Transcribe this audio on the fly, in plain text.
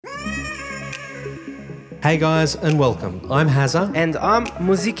Hey guys, and welcome. I'm Hazza. And I'm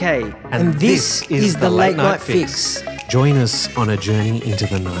Muzike. And this is the Late Night Fix. Join us on a journey into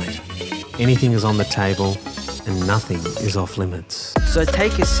the night. Anything is on the table and nothing is off limits. So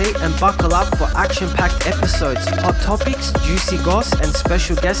take a seat and buckle up for action-packed episodes. Hot topics, juicy goss, and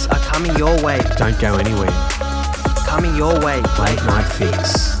special guests are coming your way. Don't go anywhere. Coming your way. Late Night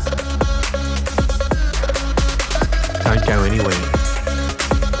Fix. Don't go anywhere.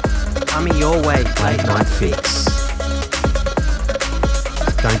 Coming your way. Late Night Fix.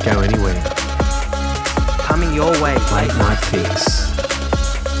 Don't go anywhere. Coming your way. Late Night Fix.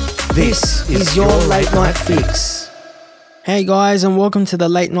 This is your Late Night Fix. Hey guys, and welcome to the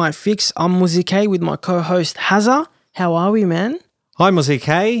Late Night Fix. I'm Muzike with my co-host Hazza. How are we, man? Hi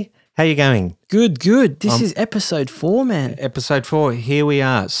Muzike. How you going? Good. This is episode 4, man. Episode 4, here we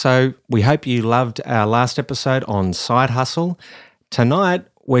are. So we hope you loved our last episode on side hustle. Tonight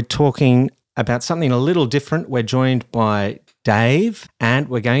we're talking about something a little different. We're joined by Dave and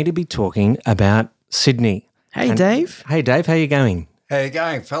we're going to be talking about Sydney. Hey, Dave. Hey Dave, how you going? How you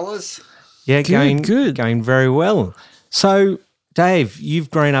going, fellas? Yeah, Good. Going very well. So Dave, you've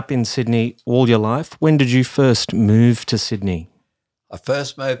grown up in Sydney all your life. When did you first move to Sydney? I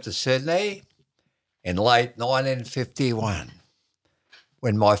first moved to Sydney in late 1951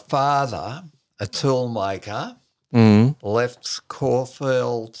 when my father, a toolmaker, left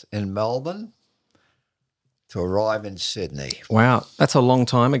Caulfield in Melbourne to arrive in Sydney. Wow, that's a long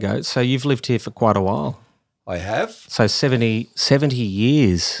time ago. So you've lived here for quite a while. I have. So 70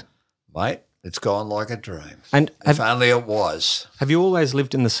 years. Mate, it's gone like a dream. And if only it was. Have you always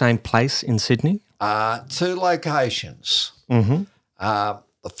lived in the same place in Sydney? 2 locations. Mm-hmm.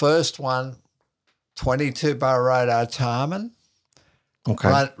 The first one, 22 Bar Road, Artarmon.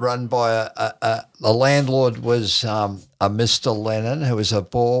 Okay. Run by the landlord was a Mr. Lennon, who was a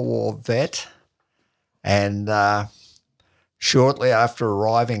Boer War vet. And shortly after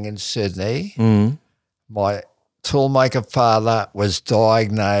arriving in Sydney, my toolmaker father was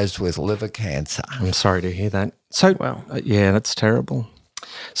diagnosed with liver cancer. I'm sorry to hear that. So, yeah, that's terrible.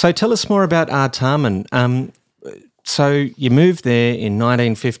 So tell us more about Artarmon. So you moved there in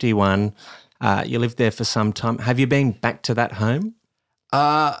 1951. You lived there for some time. Have you been back to that home?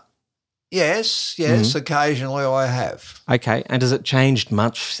 Yes, occasionally I have. Okay, and has it changed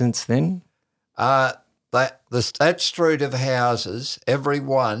much since then? That street of houses, every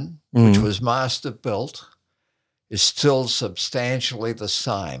one, which was master built, is still substantially the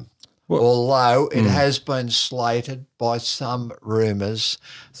same. Well, although it has been slated by some rumours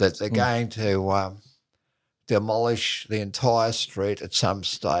that they're going to demolish the entire street at some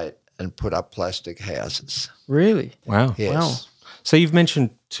stage and put up plastic houses. Really? Wow. Yes. Wow. So you've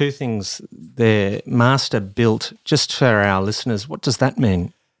mentioned 2 things there. Master built, just for our listeners, what does that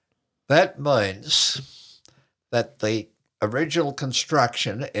mean? That means that the original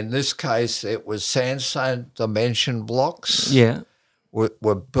construction, in this case it was sandstone dimension blocks,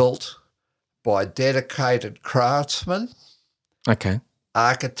 were built by dedicated craftsmen,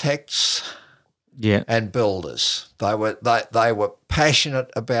 architects, and builders. They were passionate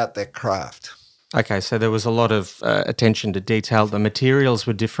about their craft. Okay, so there was a lot of attention to detail. The materials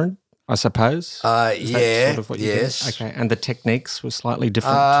were different, I suppose? Is that sort of what you did? Okay, and the techniques were slightly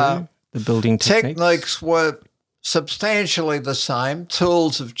different too, the building techniques? Techniques were substantially the same.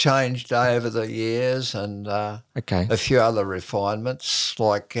 Tools have changed over the years and a few other refinements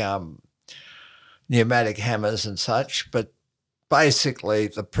like pneumatic hammers and such, but basically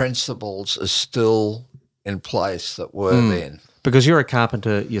the principles are still in place that were then. Because you're a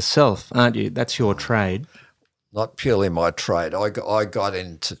carpenter yourself, aren't you? That's your trade. Not purely my trade. I got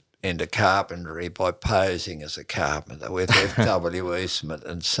into carpentry by posing as a carpenter with F.W. Eastman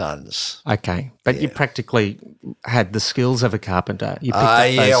and Sons. Okay, but you practically had the skills of a carpenter. You picked up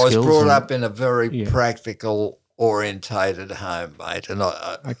those I was skills brought up in a very practical orientated home, mate, and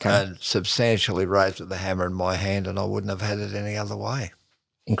and substantially raised with the hammer in my hand, and I wouldn't have had it any other way.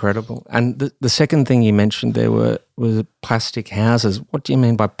 Incredible. And the second thing you mentioned there was plastic houses. What do you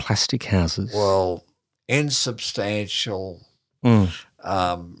mean by plastic houses? Well, insubstantial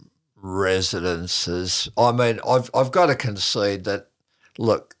residences. I mean, I've got to concede that,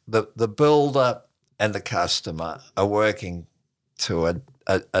 look, the builder and the customer are working to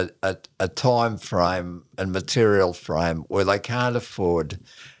a time frame and material frame where they can't afford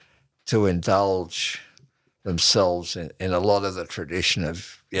to indulge themselves in a lot of the tradition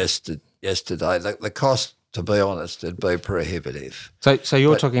of yesterday. The cost, to be honest, would be prohibitive. So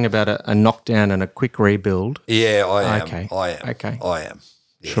you're talking about a knockdown and a quick rebuild? Yeah, I am. Okay. I am.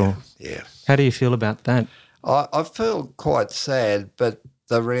 Yeah, sure. Yeah. How do you feel about that? I feel quite sad, but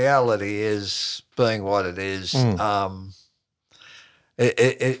the reality is, being what it is,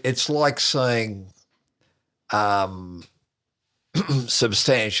 it's like seeing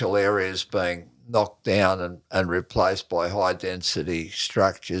substantial areas being knocked down and replaced by high-density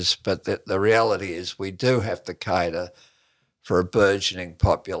structures. But the reality is we do have to cater for a burgeoning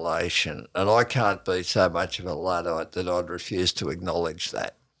population, and I can't be so much of a Luddite that I'd refuse to acknowledge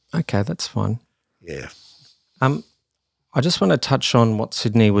that. Okay, that's fine. Yeah. I just want to touch on what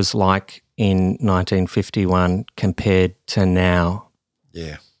Sydney was like in 1951 compared to now.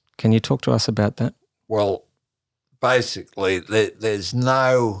 Yeah. Can you talk to us about that? Well, basically, there's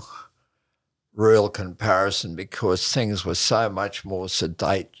no real comparison because things were so much more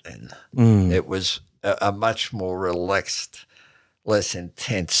sedate then. It was a much more relaxed, less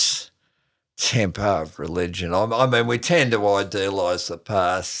intense tempo of religion. I mean, we tend to idealise the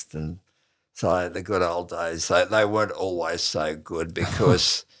past and say the good old days. They weren't always so good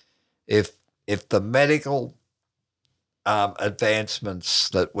because if the medical advancements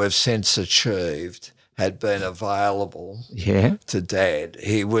that we've since achieved had been available to Dad,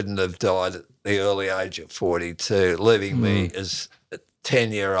 he wouldn't have died at the early age of 42, leaving me as a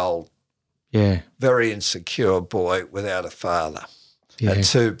 10-year-old, very insecure boy without a father and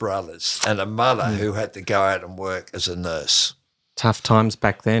two brothers and a mother who had to go out and work as a nurse. Tough times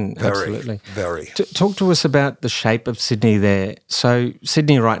back then, Very, absolutely. Very. Talk to us about the shape of Sydney there. So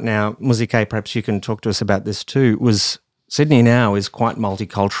Sydney right now, Musike, perhaps you can talk to us about this too, Sydney now is quite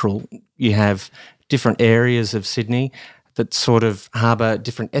multicultural. You have different areas of Sydney that sort of harbour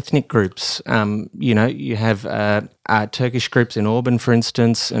different ethnic groups. You have Turkish groups in Auburn, for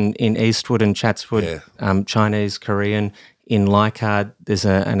instance, and in Eastwood and Chatswood, Chinese, Korean. In Leichhardt, there's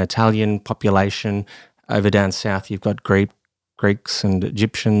an Italian population. Over down south, you've got Greeks and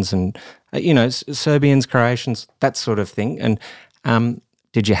Egyptians and, Serbians, Croatians, that sort of thing. And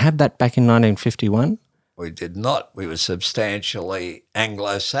did you have that back in 1951? We did not. We were substantially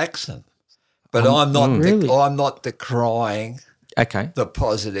Anglo-Saxon. But I'm not decrying the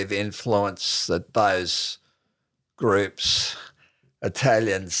positive influence that those groups,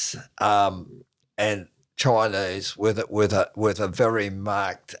 Italians and Chinese, with a very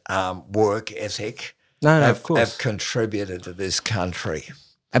marked work ethic, of course, have contributed to this country.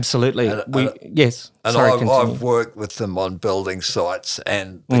 Absolutely. Yes. And I've worked with them on building sites,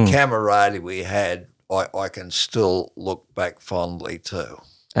 and the camaraderie we had, I can still look back fondly to.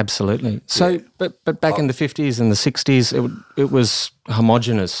 Absolutely. So, but back in the 50s and the 60s, it was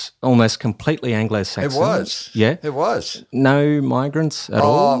homogenous, almost completely Anglo-Saxon. It was. Yeah? It was. No migrants at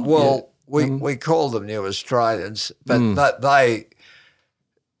all? Well, we call them New Australians, but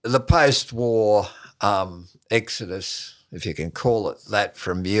the post-war exodus, if you can call it that,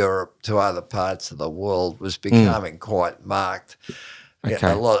 from Europe to other parts of the world was becoming quite marked. Okay.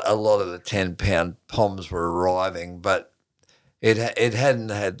 Yeah, a lot of the 10-pound POMs were arriving, but it hadn't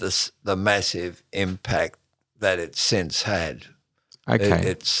had the massive impact that it's since had. Okay.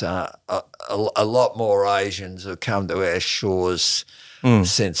 It's a lot more Asians have come to our shores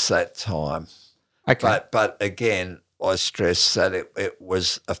since that time. Okay. But again, I stress that it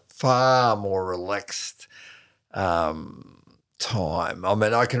was a far more relaxed time. I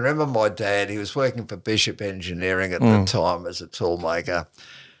mean, I can remember my dad, he was working for Bishop Engineering at the time as a toolmaker,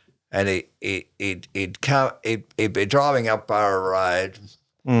 and he'd be driving up Burra Road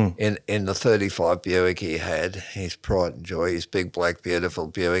in the 35 Buick he had, his pride and joy, his big black beautiful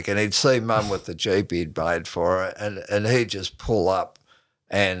Buick, and he'd see Mum with the Jeep he'd made for her, and he'd just pull up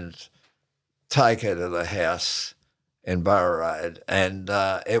and take her to the house in Burra Road, and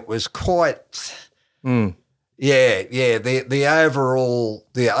it was quite... The overall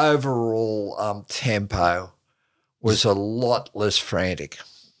tempo was a lot less frantic.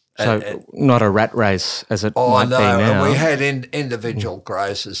 So not a rat race as it might be now. And we had individual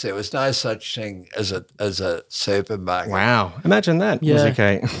grocers. There was no such thing as a supermarket. Wow, imagine that. Yeah.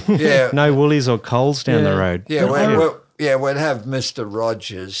 Okay. Yeah. No Woolies or Coles down the road. We'd have Mr.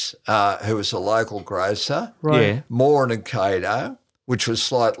 Rogers, who was a local grocer. Right. Yeah. Moore and Cato, which was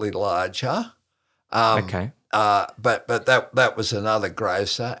slightly larger. Okay. But that was another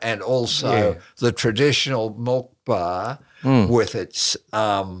grocer, and also the traditional milk bar with its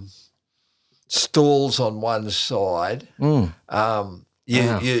stalls on one side.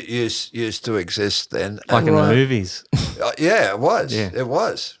 Used to exist then, Like in the movies. it was. Yeah. It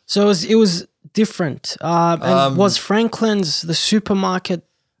was. So it was different. And was Franklin's the supermarket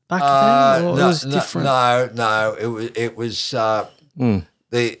back then, or it was different? No. It was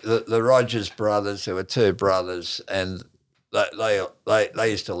the Rogers brothers. There were two brothers, and they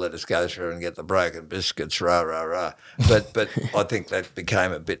used to let us go through and get the broken biscuits, rah rah rah. But I think that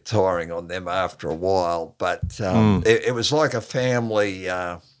became a bit tiring on them after a while. But it was like a family.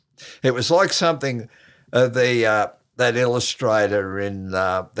 It was like something that illustrator in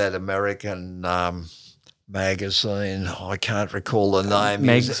that American magazine. I can't recall the name.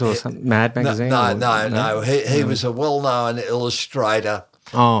 Megs or something, Mad magazine? No. He was a well-known illustrator.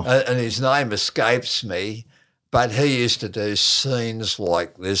 Oh, And his name escapes me, but he used to do scenes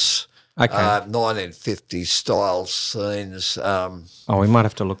like this, okay. 1950s style scenes. We might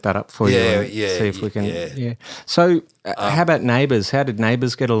have to look that up for you and see if we can. Yeah. So, how about neighbours? How did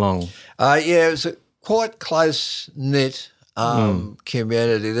neighbours get along? It was a quite close-knit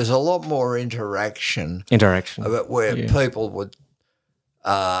community. There's a lot more interaction. Where people would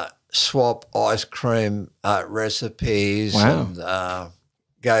swap ice cream recipes and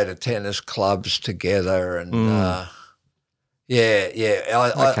go to tennis clubs together and I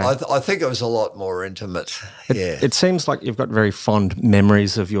think it was a lot more intimate. It seems like you've got very fond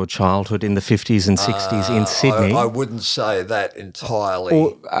memories of your childhood in the 50s and 60s in Sydney. I wouldn't say that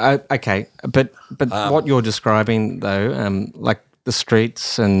entirely. Okay, but what you're describing though, like the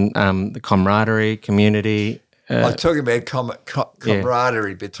streets and the camaraderie, community. I'm talking about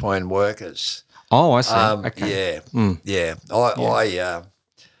camaraderie between workers. Oh, I see. Okay.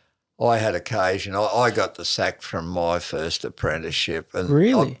 I had occasion. I got the sack from my first apprenticeship. And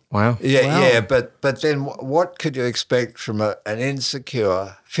Really? Wow. But then what could you expect from an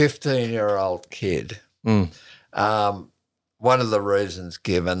insecure 15-year-old kid? One of the reasons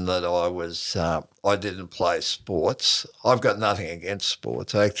given that I didn't play sports. I've got nothing against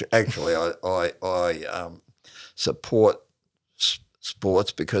sports. Actually, I support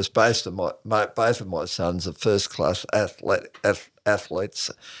sports because both of my sons are first-class athletes.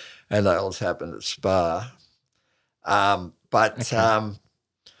 And they always happen at Spa.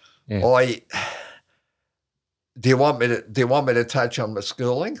 Do you want me to touch on my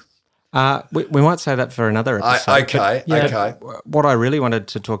schooling? We might say that for another episode. Okay. What I really wanted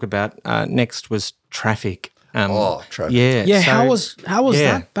to talk about next was traffic. Traffic. Yeah, so, how was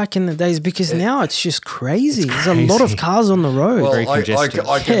that back in the days? Because now it's just crazy. There's a lot of cars on the road. Well, Very congested.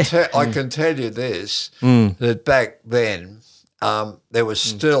 I can tell you this, that back then there was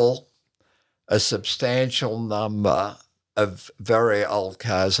still a substantial number of very old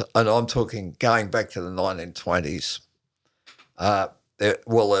cars, and I'm talking going back to the 1920s.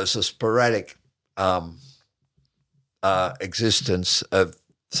 There's a sporadic existence of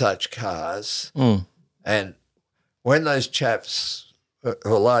such cars, and when those chaps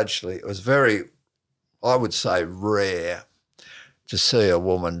were largely, it was very, I would say, rare to see a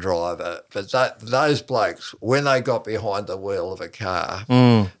woman driver. But those blokes, when they got behind the wheel of a car,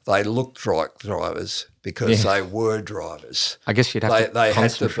 they looked like drivers because they were drivers. I guess you'd have to They had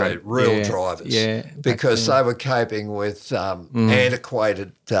to concentrate. be real drivers because they were coping with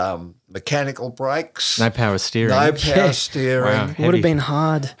antiquated mechanical brakes. No power steering. No power steering. Wow. It would have been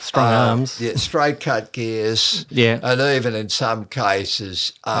hard. Strong arms. Yeah, straight cut gears. Yeah. And even in some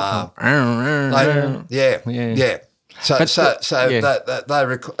cases,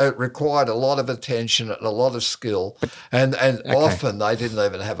 It required a lot of attention and a lot of skill, and often they didn't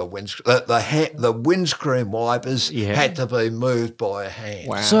even have a windscreen. The windscreen wipers had to be moved by a hand.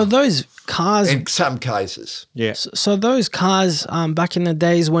 Wow. So those cars, In some cases, so those cars back in the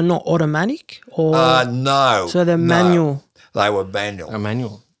days were not automatic, or no. so they're manual. They were manual. A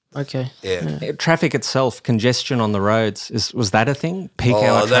manual. Okay. Yeah. Traffic itself, congestion on the roads, was that a thing? Peak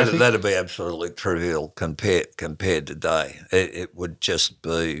hour traffic? That'd be absolutely trivial compared today. It would just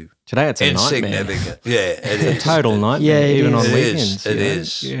be Today it's a nightmare. insignificant. Yeah, it is. A total nightmare, Yeah, even on It weekends. is. It you know?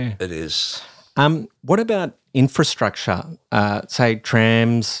 is. Yeah. It is. What about infrastructure? Say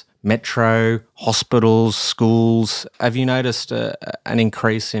trams, metro, hospitals, schools. Have you noticed an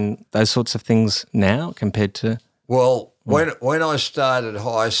increase in those sorts of things now compared to? Well, when I started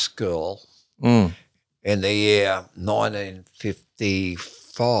high school in the year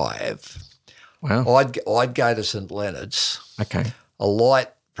 1955, Wow. I'd go to St Leonard's, Okay. alight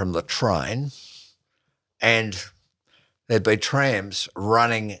from the train, and there'd be trams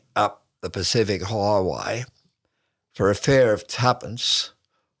running up the Pacific Highway for a fare of twopence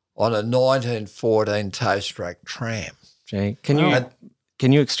on a 1914 toast rack tram. Gee, can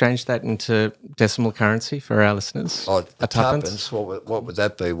you exchange that into decimal currency for our listeners? Oh, A twopence. What would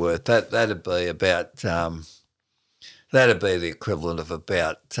that be worth? That'd be about that'd be the equivalent of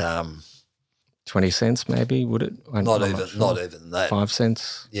about 20 cents maybe, would it? not even that. 5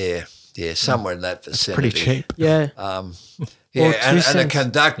 cents? Yeah. Yeah, somewhere in that vicinity. Pretty cheap. Yeah. Yeah, Or 2 and a cents.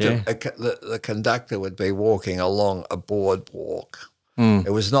 conductor, Yeah. the conductor would be walking along a boardwalk. Mm. It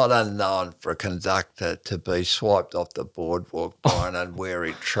was not unknown for a conductor to be swiped off the boardwalk by an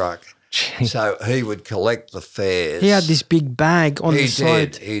unwary truck. Gee. So he would collect the fares. He had this big bag on the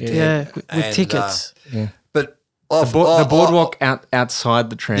side. He did. Yeah, with And, tickets. But The boardwalk outside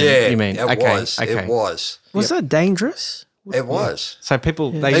the tram, yeah, you mean? it Okay, was. okay. It was. Was that dangerous? It was. So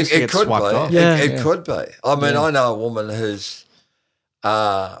people, they used to get could swiped be. off. Yeah. It could be. I mean, I know a woman whose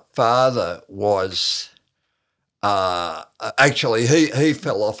father was actually he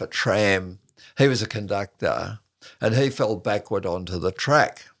fell off a tram. He was a conductor, and he fell backward onto the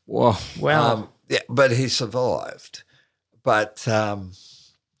track. Whoa. Wow. Yeah, but he survived. But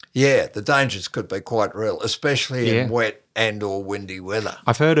the dangers could be quite real, especially in wet and or windy weather.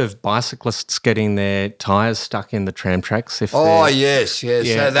 I've heard of bicyclists getting their tyres stuck in the tram tracks. If Oh they're- yes. Yeah,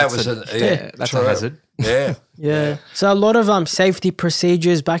 So that was that's true. a hazard. Yeah. Yeah. So a lot of safety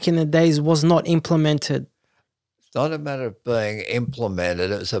procedures back in the days was not implemented. It's not a matter of being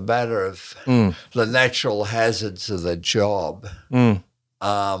implemented. It was a matter of the natural hazards of the job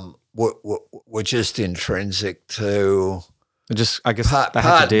were just intrinsic to Just, I guess part, they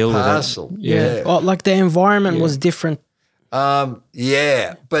had to deal with parcel. it. Yeah. Well, like the environment was different.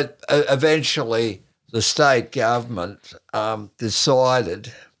 But eventually the state government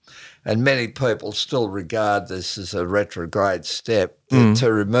decided, and many people still regard this as a retrograde step,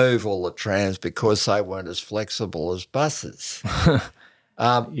 to remove all the trams because they weren't as flexible as buses.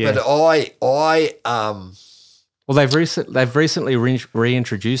 But Well, they've recently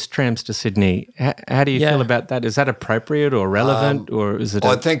reintroduced trams to Sydney. How do you feel about that? Is that appropriate or relevant, or is it?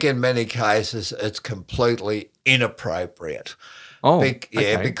 I think in many cases it's completely inappropriate.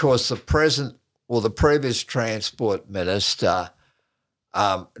 Okay. Because the previous transport minister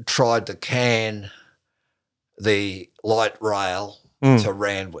tried to can the light rail to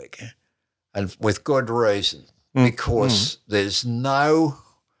Randwick, and with good reason, because there's no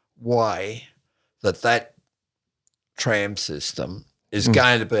way that tram system is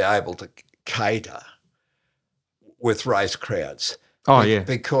going to be able to cater with race crowds. Oh, yeah.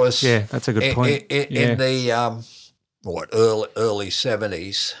 Because That's a good point. In the early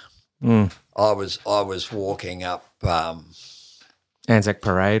 70s, I was walking up. Anzac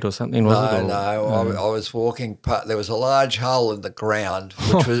Parade or something, was it? I was walking. There was a large hole in the ground,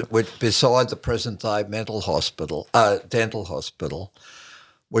 which beside the present-day dental hospital,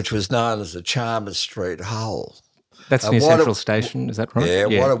 which was known as the Chalmers Street Hole. That's near Central Station, is that right?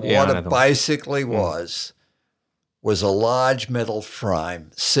 Yeah. What I know it the one. basically was a large metal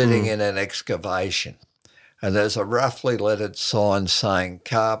frame sitting in an excavation, and there's a roughly lettered sign saying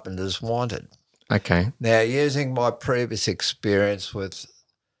 "Carpenters Wanted." Okay. Now, using my previous experience with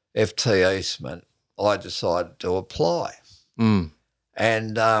FT Eastman, I decided to apply. And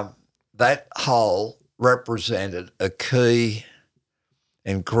that hole represented a key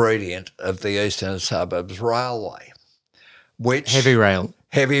ingredient of the Eastern Suburbs Railway, which Heavy rail.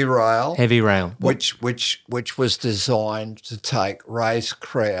 which was designed to take race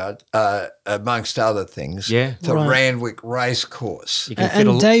crowd, amongst other things, to Randwick Racecourse. You can fit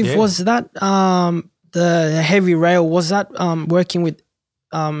And Dave, was that the heavy rail? Was that working with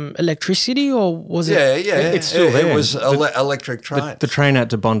electricity, or was it? Yeah, It's still there. It was electric train. the train out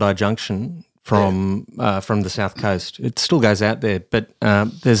to Bondi Junction from the south coast. It still goes out there, but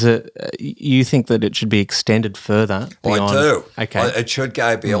you think that it should be extended further beyond? I do. Okay. It should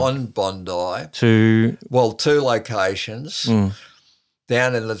go beyond Bondi To 2 locations,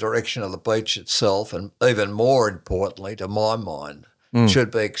 down in the direction of the beach itself, and even more importantly, to my mind,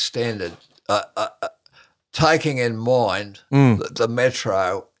 should be extended, taking in mind that the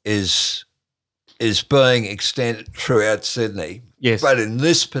metro is being extended throughout Sydney. Yes. But in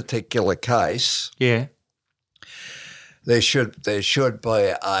this particular case, yeah. there should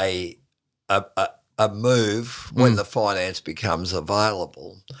be a move when the finance becomes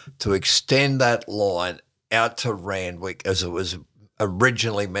available to extend that line out to Randwick as it was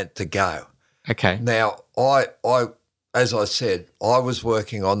originally meant to go. Okay. Now, as I said, I was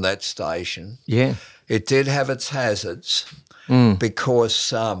working on that station. Yeah. It did have its hazards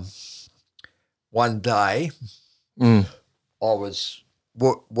because one day I was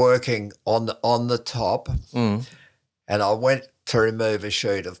working on the top, and I went to remove a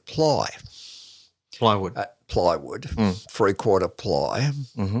sheet of plywood, 3/4 ply,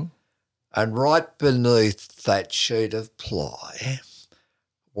 and right beneath that sheet of ply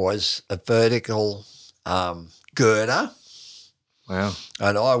was a vertical girder. Wow.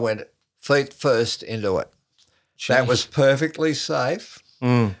 And I went feet first into it. That was perfectly safe.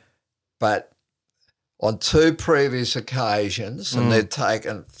 but on 2 previous occasions, and they'd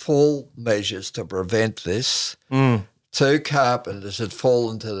taken full measures to prevent this, 2 carpenters had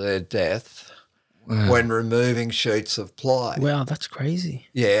fallen to their death when removing sheets of ply. Wow, that's crazy.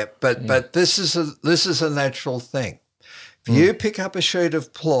 Yeah, but this is a natural thing. If you pick up a sheet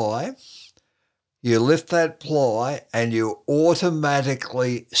of ply, you lift that ply and you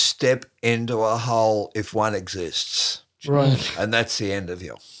automatically step into a hole if one exists. Right. And that's the end of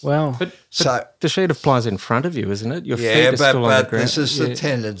you. Wow. But So the sheet of ply is in front of you, isn't it? Your feet are still on the ground. this is the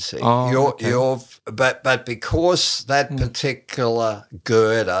tendency. Oh, But because that particular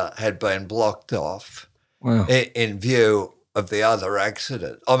girder had been blocked off Wow. in view of the other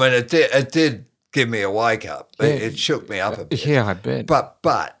accident, I mean, it did give me a wake up. It shook me up a bit. Yeah, I bet.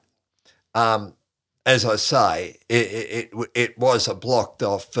 But as I say, it was a blocked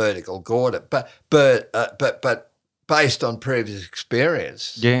off vertical girder. But based on previous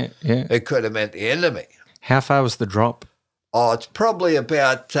experience, yeah. it could have meant the end of me. How far was the drop? Oh, it's probably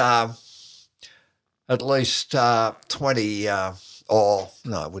about at least 20. No,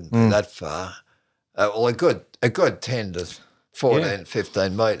 it wouldn't be that far. Well, a good 10 to 14,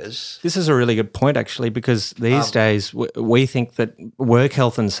 15 metres. This is a really good point, actually, because these days we think that work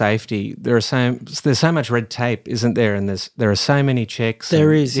health and safety, there's so much red tape, isn't there? And there are so many checks.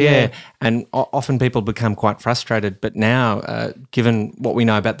 There is, yeah. And often people become quite frustrated. But now, given what we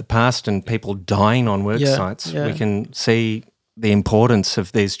know about the past and people dying on work sites, we can see the importance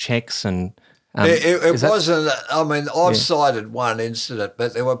of these checks and it wasn't. I mean, I've cited one incident,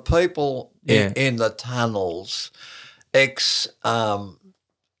 but there were people in the tunnels,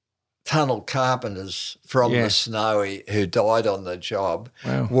 tunnel carpenters from the Snowy who died on the job.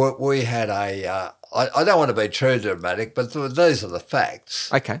 Wow. We had a. I don't want to be too dramatic, but these are the facts.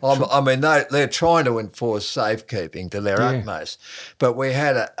 Okay. I mean, they're trying to enforce safekeeping to their utmost, but we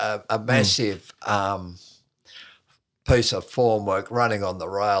had a massive. Piece of formwork running on the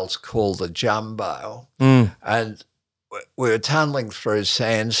rails called the Jumbo, and we were tunnelling through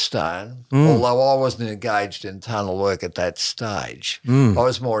sandstone, although I wasn't engaged in tunnel work at that stage. I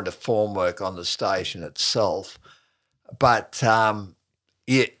was more into formwork on the station itself. But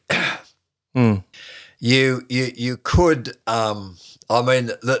you could, I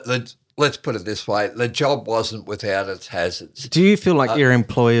mean, let's put it this way, the job wasn't without its hazards. Do you feel like your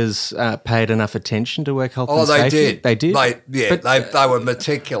employers paid enough attention to work health and they safety? did. They did? They were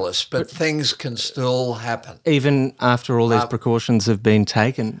meticulous, but things can still happen. Even after all these precautions have been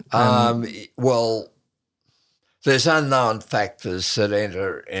taken? Well, there's unknown factors that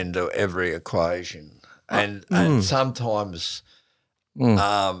enter into every equation. And sometimes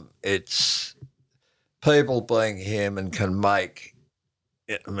it's people being human can make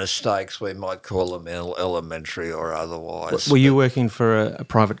mistakes, we might call them elementary or otherwise. Were you working for a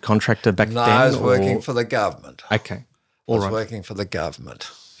private contractor back then? No, I was working for the government. Okay. I was working for the government.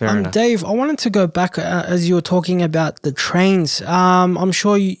 Fair enough. Dave, I wanted to go back as you were talking about the trains. I'm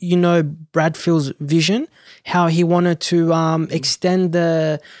sure you know Bradfield's vision, how he wanted to extend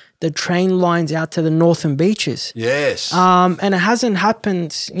the train lines out to the northern beaches. Yes. And it hasn't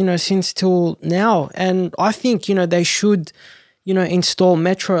happened, since till now. And I think, they should install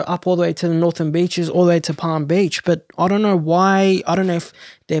metro up all the way to the northern beaches, all the way to Palm Beach. But I don't know why. I don't know if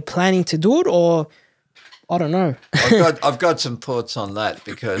they're planning to do it or I don't know. I've got some thoughts on that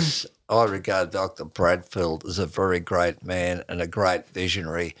because I regard Dr. Bradfield as a very great man and a great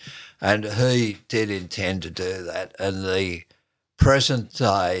visionary, and he did intend to do that. And the present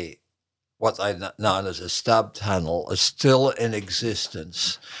day, what they known as a stub tunnel, is still in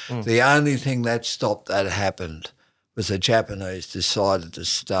existence. The only thing that stopped that happened was the Japanese decided to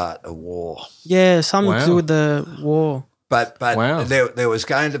start a war. Yeah, something to do with the war. But there was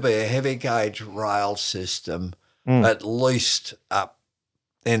going to be a heavy gauge rail system at least up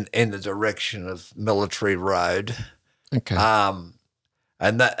in the direction of Military Road. Okay. And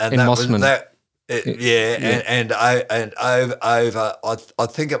that Mossman. was that. And over. I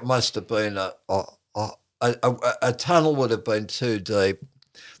think it must have been a tunnel would have been too deep.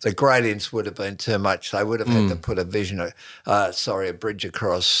 The gradients would have been too much. They would have had to put a bridge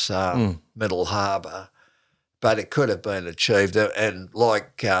across Middle Harbour, but it could have been achieved. And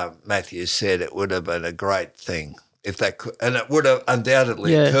like Matthew said, it would have been a great thing if that could, and it would have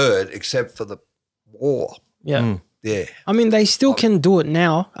undoubtedly occurred, except for the war. Yeah. Yeah. I mean, they still can do it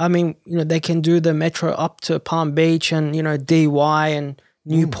now. I mean, they can do the metro up to Palm Beach and DY and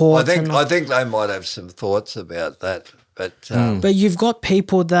Newport. I think they might have some thoughts about that. But you've got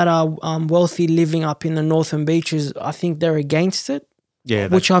people that are wealthy living up in the northern beaches. I think they're against it. Yeah,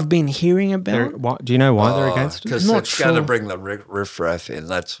 which I've been hearing about. do you know why they're against it? Because Not it's going to sure. bring the riffraff in.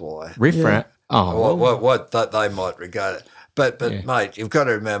 That's why. Riffraff. Oh, What that they might regard it. But mate, you've got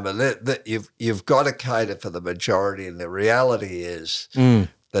to remember that you've got to cater for the majority, and the reality is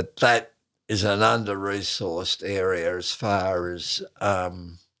that is an under-resourced area as far as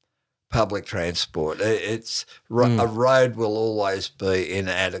public transport. A road will always be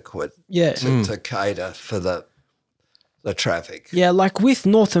inadequate to cater for the traffic. Yeah, like with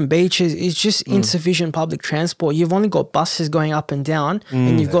Northern Beaches, it's just insufficient public transport. You've only got buses going up and down,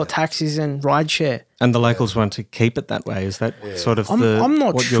 and you've got taxis and rideshare. And the locals want to keep it that way. Is that sort of I'm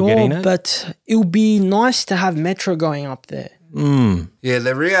not what sure, you're getting at? but it would be nice to have metro going up there. Yeah,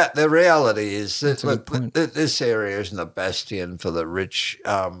 the reality is that look, this area isn't a bastion for the rich.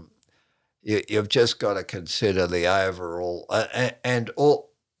 You've just got to consider the overall the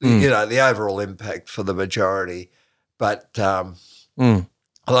overall impact for the majority. But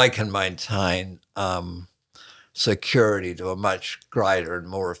they can maintain security to a much greater and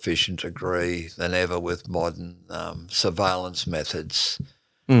more efficient degree than ever with modern surveillance methods.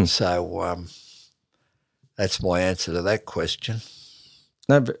 So that's my answer to that question.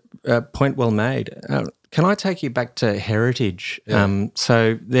 No, but, point well made. Can I take you back to heritage? Yeah.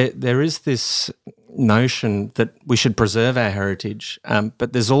 So there is this notion that we should preserve our heritage,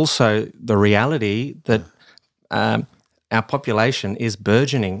 but there's also the reality that our population is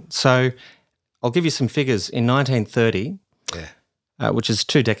burgeoning. So I'll give you some figures. In 1930, which is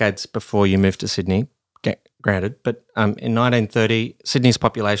 2 decades before you moved to Sydney, granted, but in 1930, Sydney's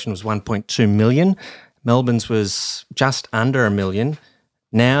population was 1.2 million. Melbourne's was just under 1 million.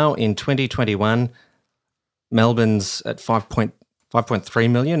 Now in 2021, Melbourne's at 5.3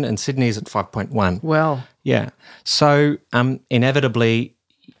 million and Sydney's at 5.1. Wow. Yeah. So inevitably,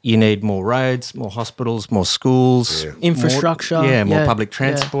 you need more roads, more hospitals, more schools, Infrastructure. More public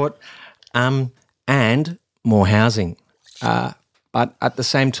transport, and more housing. But at the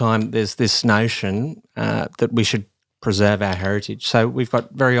same time, there's this notion that we should preserve our heritage. So we've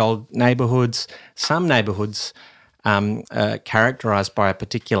got very old neighbourhoods. Some neighbourhoods characterised by a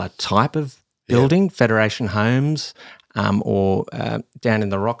particular type of building, Federation homes, or down in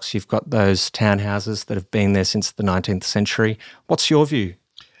the rocks, you've got those townhouses that have been there since the 19th century. What's your view?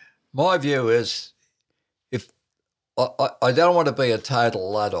 My view is, if I don't want to be a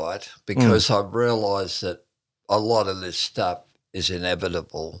total Luddite because I've realised that a lot of this stuff is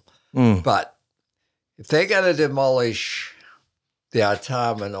inevitable. But if they're going to demolish the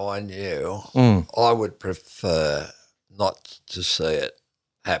Artarmon I knew, I would prefer not to see it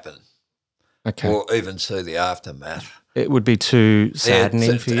happen, or even see the aftermath. It would be too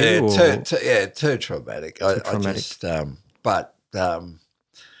saddening for you? Too traumatic. I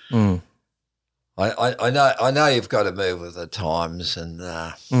know you've got to move with the times, and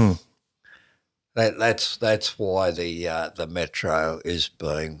that's why the metro is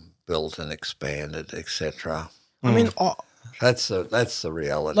being built and expanded, etc. I mean, that's the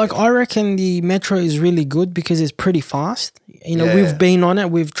reality. like I reckon the metro is really good because it's pretty fast. We've been on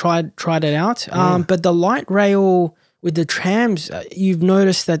it, we've tried it out. But the light rail with the trams, you've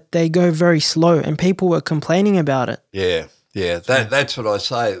noticed that they go very slow, and people were complaining about it. Yeah, that's what I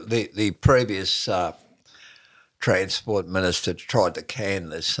say. The previous transport minister tried to can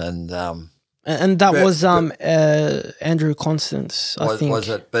this, and that was Andrew Constance, I think. Was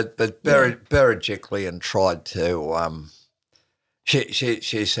it? But Berejiklian tried to.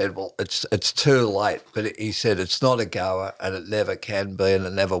 She said, "Well, it's too late." But he said it's not a goer, and it never can be, and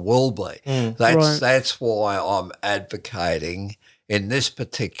it never will be. That's why I'm advocating in this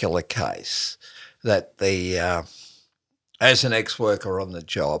particular case that as an ex-worker on the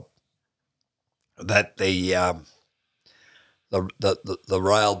job, that the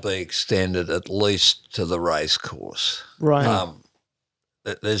rail be extended at least to the race course. Right.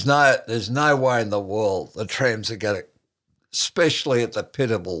 There's no way in the world the trams are going to, especially at the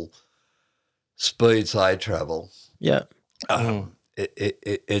pitiable speeds they travel. Yeah.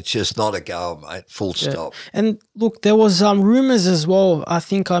 It's just not a go, mate. Full stop. And look, there was rumours as well. I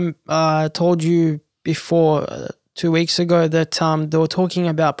think I told you before 2 weeks ago that they were talking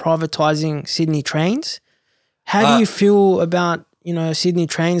about privatising Sydney trains. How do you feel about Sydney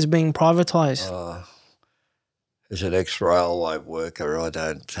trains being privatised? As an ex-railway worker, I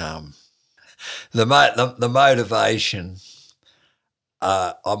don't. The motivation.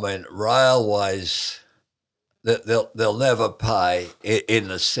 Railways, they'll never pay in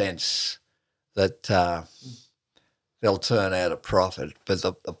the sense that they'll turn out a profit. But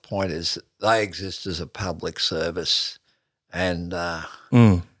the point is they exist as a public service, and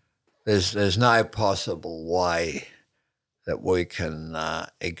there's no possible way that we can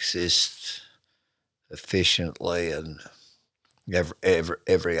exist efficiently and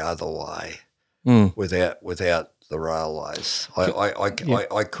every other way without the railways.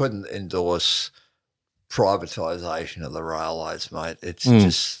 I couldn't endorse privatisation of the railways, mate. It's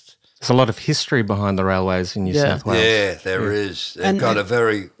just There's a lot of history behind the railways in New South Wales. yeah, there is. They've got a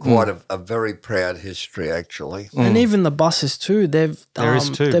very proud history, actually. And even the buses too. There is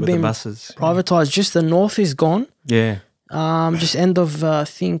too they've with been the buses. privatised. Just the north is gone. Yeah. Just end of I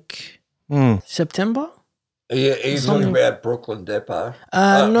think September. Are you talking about Brooklyn Depot?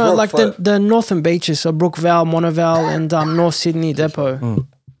 No, like the northern beaches, so Brookvale, Monavale, and North Sydney Depot.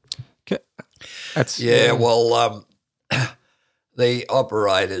 That's well, the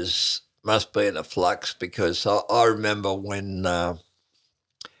operators must be in a flux because I remember when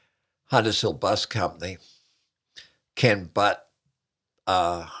Hunters Hill Bus Company, Ken Butt,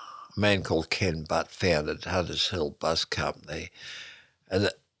 a man called Ken Butt founded Hunters Hill Bus Company, and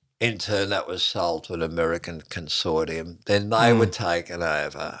in turn that was sold to an American consortium. Then they were taken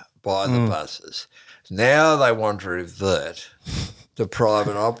over by the buses. Now they want to revert to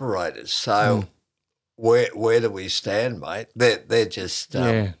private operators. So where do we stand, mate? They're just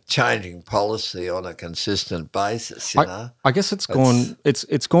changing policy on a consistent basis. You know, I guess it's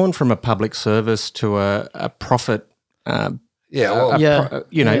gone from a public service to a profit. Operating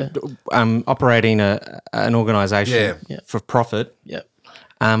an organisation for profit. Yeah.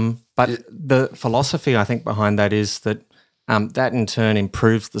 But the philosophy I think behind that is that that in turn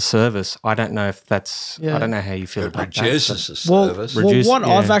improves the service. I don't know if that's. I don't know how you feel about that. Reduces the service. What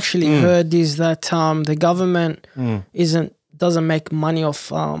I've actually heard is that the government doesn't make money off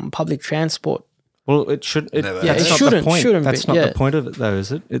public transport. Well, it should. It shouldn't. That's not the point of it, though,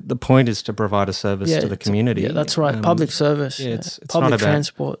 is it? The point is to provide a service to the community. Yeah, that's right. Public service. It's public not about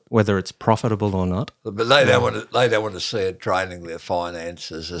transport, whether it's profitable or not. But they don't want to. They don't want to see it draining their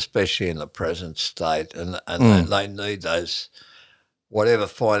finances, especially in the present state, and they need those whatever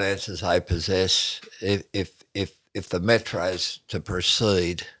finances they possess. If the metro's to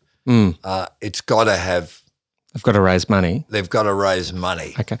proceed, it's got to have. They've got to raise money. They've got to raise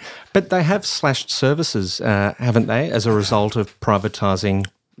money. Okay. But they have slashed services, haven't they, as a result of privatising?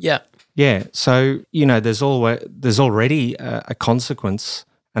 Yeah. Yeah. So, there's already a consequence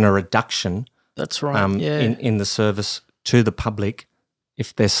and a reduction. That's right. In the service to the public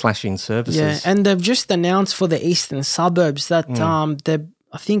if they're slashing services. Yeah, and they've just announced for the eastern suburbs that they're,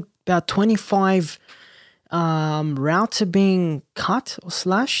 I think, about 25 routes are being cut or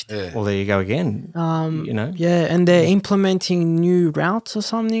slashed. Yeah. Well, there you go again. Yeah, and they're implementing new routes or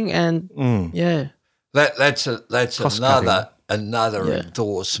something, and that's another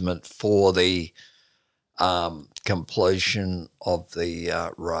endorsement for the completion of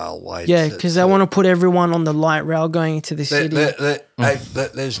the railway. Yeah, because they want to put everyone on the light rail going into the city.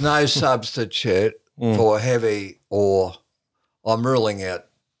 There's no substitute for heavy or I'm ruling out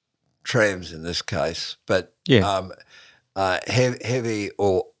trams in this case, but heavy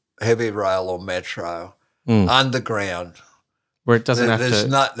rail or metro underground, where it doesn't there's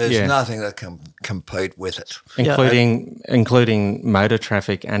nothing that can compete with it, including motor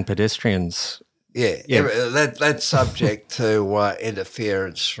traffic and pedestrians. That's subject to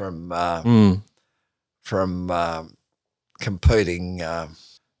interference from competing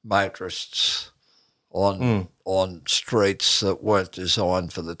motorists on streets that weren't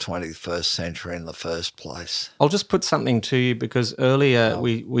designed for the 21st century in the first place. I'll just put something to you because earlier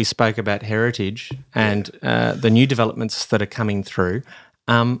we spoke about heritage and the new developments that are coming through.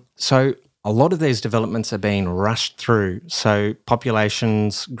 So a lot of these developments are being rushed through. So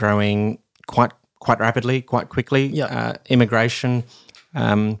populations growing quite rapidly, quite quickly. Immigration,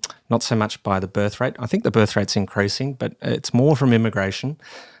 not so much by the birth rate. I think the birth rate's increasing, but it's more from immigration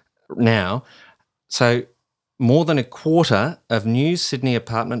now. So more than a quarter of new Sydney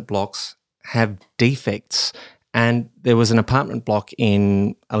apartment blocks have defects. And there was an apartment block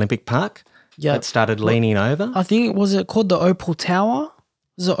in Olympic Park that started leaning over. I think, was it called the Opal Tower?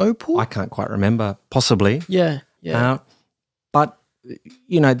 Was it Opal? I can't quite remember. Possibly. Yeah. But,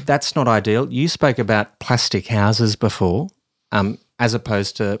 that's not ideal. You spoke about plastic houses before as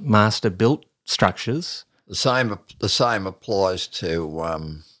opposed to master-built structures. The same applies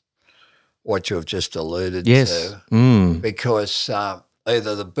to what you've just alluded to. Because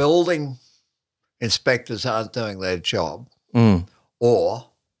either the building inspectors aren't doing their job or,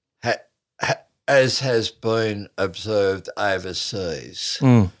 as has been observed overseas,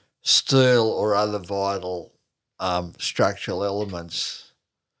 steel or other vital structural elements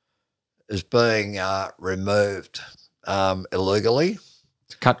is being removed illegally.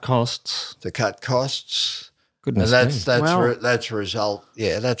 To cut costs. Goodness and me. that's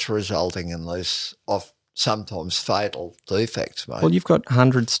resulting in these sometimes fatal defects, mate. Well, you've got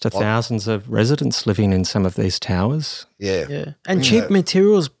hundreds to thousands of residents living in some of these towers. Yeah. And cheap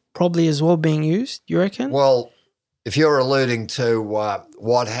materials probably as well being used, you reckon? Well, if you're alluding to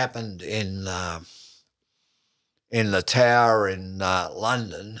what happened in the tower in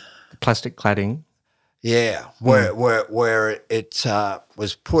London, Plastic cladding. yeah, where it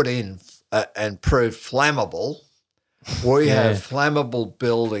was put in and proved flammable. We have flammable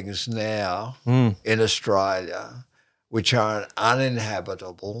buildings now in Australia which are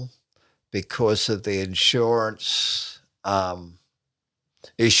uninhabitable because of the insurance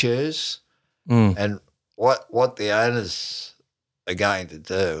issues and what the owners are going to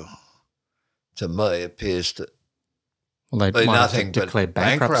do, to me, appears to Well, they be might nothing have but declared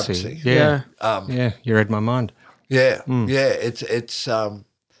bankruptcy. Yeah. Yeah, you read my mind. Yeah,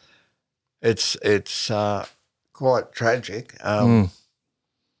 it's quite tragic,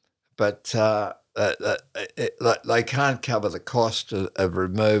 but they can't cover the cost of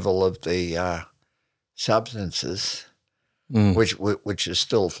removal of the substances, which are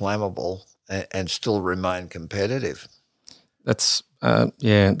still flammable and still remain competitive. That's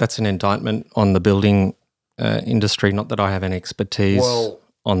that's an indictment on the building industry. Not that I have any expertise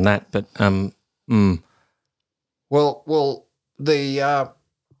on that, but Well, the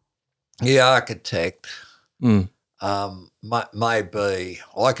architect may be.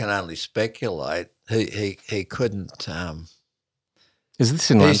 I can only speculate. He couldn't. is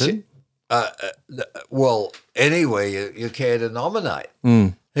this in London? Well, anywhere you care to nominate.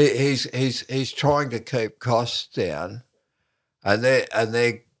 He's trying to keep costs down, and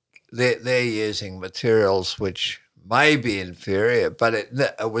they're using materials which may be inferior, but it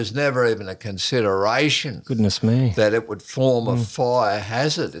was never even a consideration. Goodness me. That it would form a fire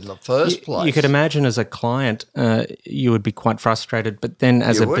hazard in the first place. You could imagine as a client, you would be quite frustrated, but then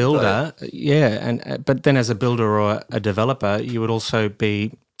as a builder, but then as a builder or a developer, you would also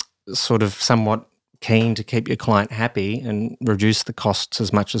be sort of somewhat keen to keep your client happy and reduce the costs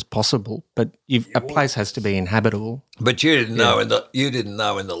as much as possible. But a place has to be inhabitable. But you didn't know in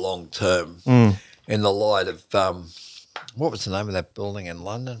the long term, in the light of what was the name of that building in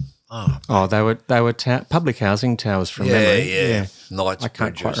London? They were public housing towers from memory. Yeah. Knightsbridge, I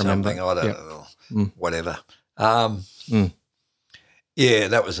can't quite remember. I don't know. Whatever. Yeah,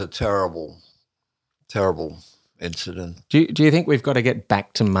 that was a terrible incident. Do you think we've got to get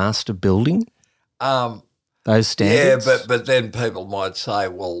back to master building? Those standards? Yeah, but then people might say,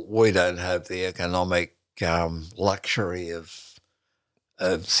 well, we don't have the economic luxury of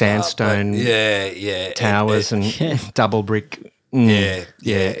sandstone towers and double brick.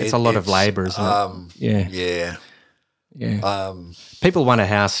 It's a lot of labour, isn't it? Yeah. People want a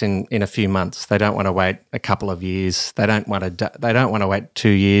house in a few months. They don't want to wait a couple of years. They don't want to wait 2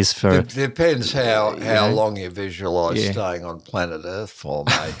 years for. It depends how long you visualise staying on planet Earth for,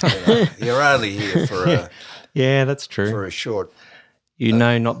 mate. You're only here for that's true. For a short. You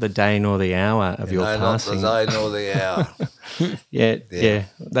know not the day nor the hour of your passing. Not the day nor the hour. Yeah.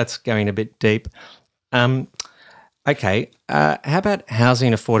 That's going a bit deep. Okay. How about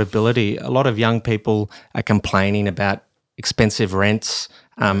housing affordability? A lot of young people are complaining about expensive rents.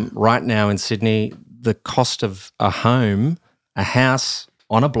 Right now in Sydney, the cost of a house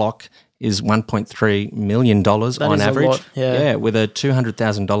on a block is $1.3 million on average. A lot, yeah. With a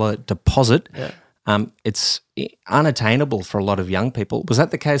 $200,000 deposit. Yeah. It's unattainable for a lot of young people. Was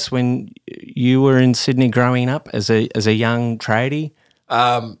that the case when you were in Sydney growing up as a young tradie?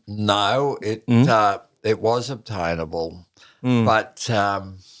 No, it was obtainable, but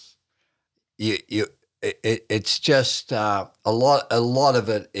it's just a lot of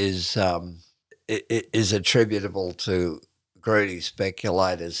it is attributable to greedy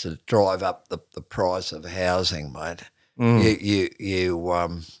speculators that drive up the price of housing, mate.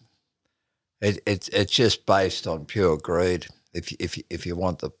 It's just based on pure greed. If you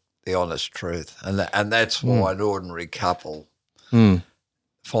want the honest truth, and that's why an ordinary couple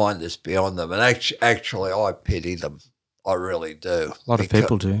find this beyond them. And actually, I pity them. I really do. A lot of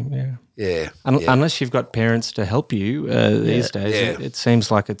people do. Yeah. Unless you've got parents to help you these days, it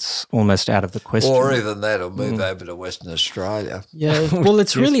seems like it's almost out of the question. Or even that, or move over to Western Australia. Yeah. Well,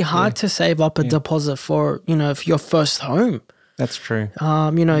 it's really hard to save up a deposit for for your first home. That's true.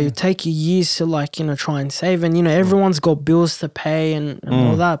 You take your years to try and save, and everyone's got bills to pay and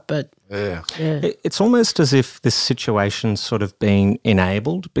all that. But it's almost as if this situation's sort of being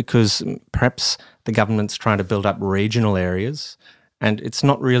enabled because perhaps the government's trying to build up regional areas, and it's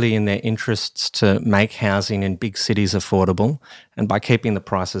not really in their interests to make housing in big cities affordable. And by keeping the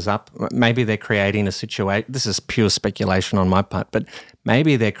prices up, maybe they're creating a situation, this is pure speculation on my part, but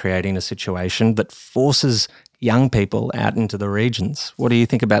maybe they're creating a situation that forces young people out into the regions. What do you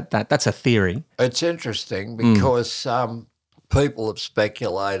think about that? That's a theory. It's interesting because people have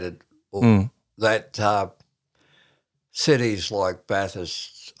speculated that cities like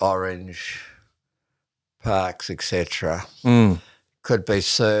Bathurst, Orange, Parks, etc., could be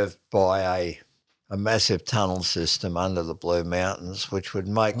served by a massive tunnel system under the Blue Mountains, which would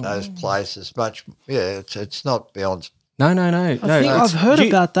make those places much. Yeah, it's not beyond. No. I think I've heard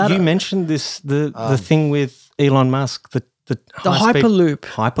about that. You mentioned this the thing with Elon Musk, the high-speed Hyperloop.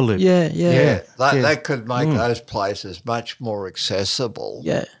 Hyperloop. Yeah. That could make those places much more accessible.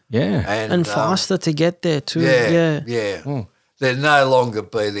 Yeah. Yeah. And faster to get there too. Yeah. There'd no longer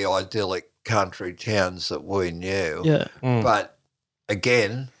be the idyllic country towns that we knew. Yeah. But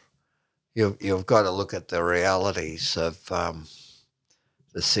again, you've got to look at the realities of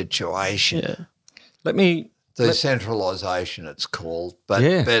the situation. Yeah. Decentralisation, it's called, but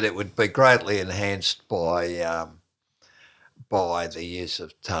it would be greatly enhanced by the use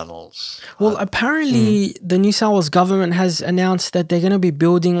of tunnels. Well, apparently the New South Wales government has announced that they're going to be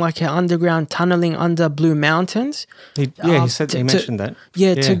building like an underground tunnelling under Blue Mountains. He mentioned that.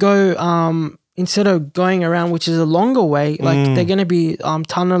 Yeah, to go instead of going around, which is a longer way, like they're going to be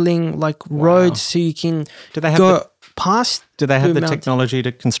tunnelling like roads so you can go past. Do they have Blue the Mountains. technology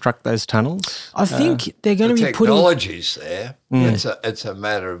to construct those tunnels? I think they're going to be putting. Technology's there. It's a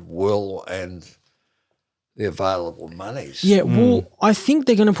matter of will and the available monies. Yeah, well, I think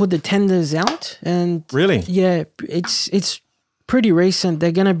they're going to put the tenders out, and Really? yeah, it's pretty recent.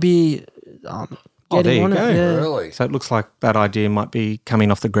 They're going to be there getting you on go. it. Yeah. Really? So it looks like that idea might be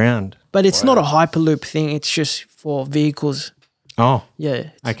coming off the ground. But it's not a Hyperloop thing. It's just for vehicles. Oh, Yeah.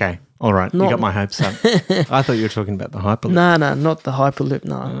 okay. All right. You got my hopes up. I thought you were talking about the Hyperloop. No, not the Hyperloop.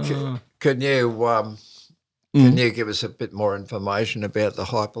 No. Can you give us a bit more information about the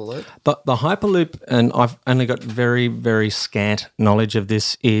Hyperloop? But the Hyperloop, and I've only got very, very scant knowledge of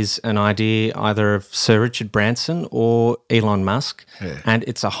this, is an idea either of Sir Richard Branson or Elon Musk. Yeah. And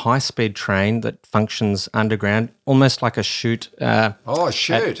it's a high-speed train that functions underground, almost like a chute.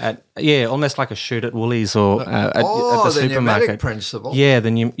 Chute. Almost like a chute at Woolies or at the the supermarket. pneumatic principle.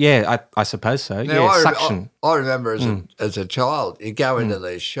 Yeah, I suppose so. Now, Suction. I remember as a child, you go into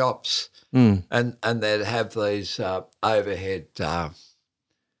these shops and they'd have these overhead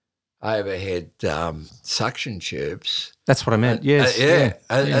suction tubes. That's what I meant. Yes.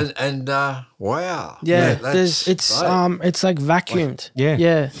 Wow. Yeah, that's it's great. like vacuumed.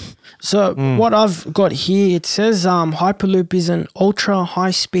 Yeah. So what I've got here, it says Hyperloop is an ultra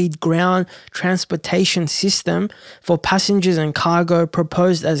high speed ground transportation system for passengers and cargo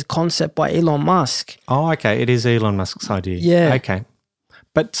proposed as concept by Elon Musk. Oh, okay. It is Elon Musk's idea. Yeah. Okay.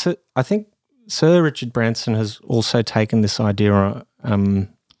 But I think Sir Richard Branson has also taken this idea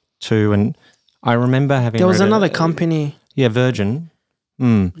too, and I remember having There was read another company. Yeah, Virgin.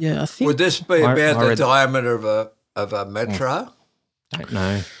 Yeah, I think. Would this be I about the read- diameter of a metro? Don't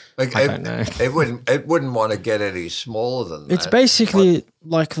know. Like, I don't know. It wouldn't want to get any smaller than that. It's basically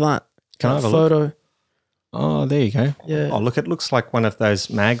like that. Can I that have a look? photo. Oh, there you go. Yeah. Oh, look, it looks like one of those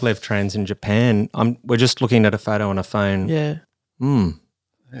maglev trains in Japan. We're just looking at a photo on a phone. Yeah. Hmm.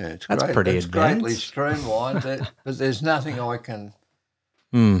 Yeah, it's That's great. pretty It's greatly advanced. streamlined, but there's nothing I can.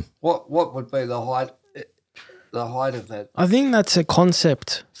 Hmm. What would be the height? The height of that? I think that's a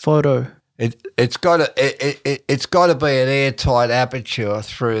concept photo. It's got to be an airtight aperture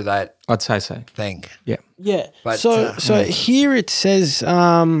through that I'd say so. thing. Yeah. Yeah. But, So here it says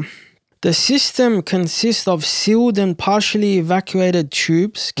the system consists of sealed and partially evacuated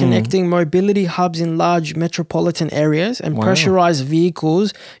tubes connecting mobility hubs in large metropolitan areas and pressurized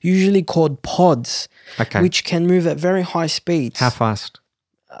vehicles, usually called pods, which can move at very high speeds. How fast?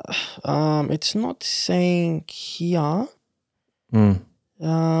 It's not saying here.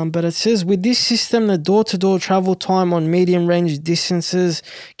 But it says with this system, the door-to-door travel time on medium-range distances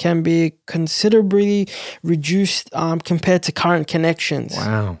can be considerably reduced compared to current connections.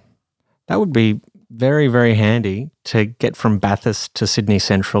 Wow. That would be very, very handy to get from Bathurst to Sydney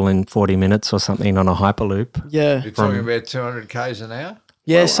Central in 40 minutes or something on a Hyperloop. Yeah. You're talking about 200 k's an hour?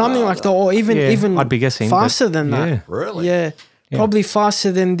 Yeah, something like that, or even I'd be guessing, faster but than that. yeah. Really? Yeah, probably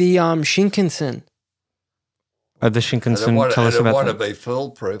faster than the Shinkansen. The Shinkansen, tell us It'd about want to that. be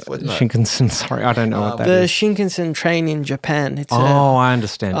foolproof, wouldn't it? Shinkansen, sorry, I don't know what that The is. Shinkansen train in Japan. It's I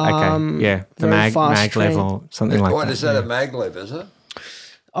understand. Okay, yeah, the very fast maglev train. or something like What that. is that? A maglev? Is it?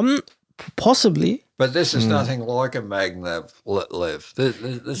 possibly. But this is nothing like a maglev.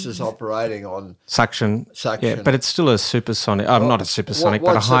 This is operating on Suction. suction. Yeah, but it's still a supersonic. Not a supersonic,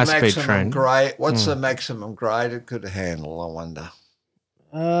 but a What's the high-speed maximum train. What's the maximum grade it could handle, I wonder?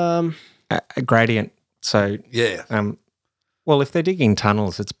 A gradient. So, Yeah. well, if they're digging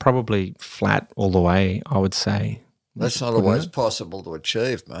tunnels, it's probably flat all the way, I would say. That's not always possible to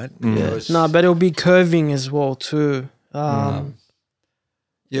achieve, mate. Yeah. No, but it'll be curving as well too.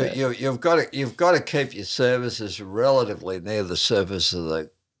 You've got to keep your services relatively near the surface of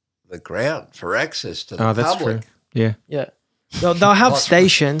the ground for access to the Oh, that's public. true. Yeah. Yeah. They'll have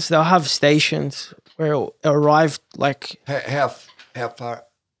stations. They'll have stations where it'll arrive like How far?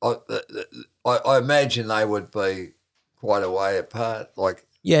 I imagine they would be quite a way apart, like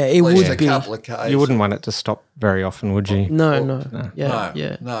it at least would a be. couple of k's. You wouldn't want it to stop very often, would you? No. No,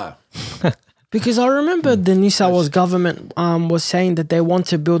 Yeah. no. Because I remember the New South Wales government was saying that they want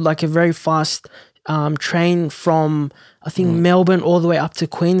to build like a very fast train from I think Melbourne all the way up to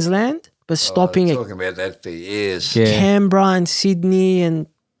Queensland, but stopping I've at been talking about that for years. Yeah. Canberra and Sydney and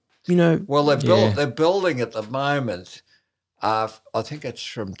Well, they're building at the moment. I think it's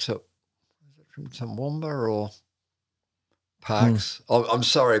from Toowoomba or Parks. I'm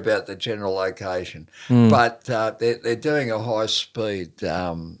sorry about the general location, but they're doing a high speed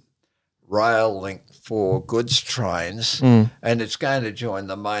rail link for goods trains, and it's going to join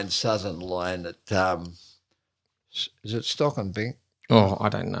the main southern line at is it Stock and Bing? Oh, I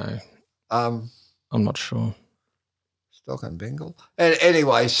don't know. I'm not sure. Stock and Bingle. And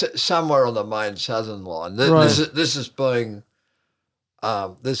anyway, somewhere on the main southern line. Right. This is being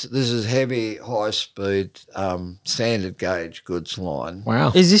this is heavy, high speed, standard gauge goods line.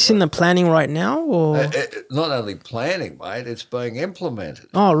 Wow. is this in the planning right now or? Not only planning, mate, it's being implemented.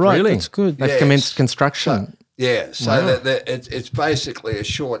 Oh right, Really? that's good. They've Yes. commenced construction. Yeah, so Wow. it's basically a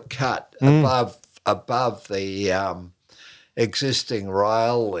shortcut above the existing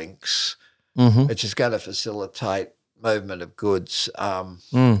rail links, which is going to facilitate movement of goods. I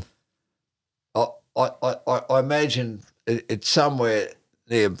imagine it's somewhere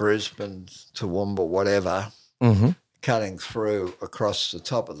near Brisbane, Toowoomba, whatever, cutting through across the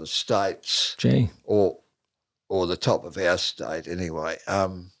top of the states, Gee. or the top of our state anyway,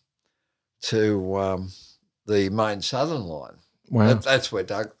 to the main southern line. Wow. That's where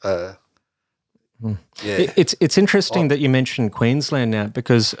Doug. Yeah, It's interesting that you mentioned Queensland now,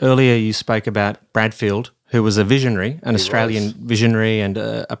 because earlier you spoke about Bradfield, who was a visionary, an Australian visionary and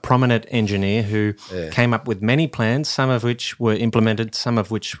a prominent engineer who came up with many plans, some of which were implemented, some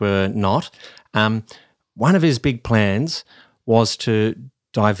of which were not. One of his big plans was to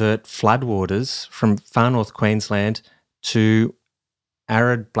divert floodwaters from far north Queensland to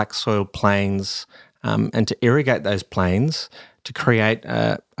arid black soil plains and to irrigate those plains to create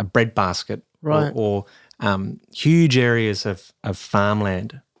a breadbasket Right. or huge areas of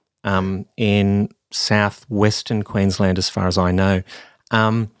farmland in southwestern Queensland, as far as I know.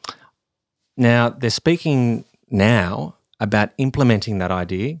 Now, they're speaking now about implementing that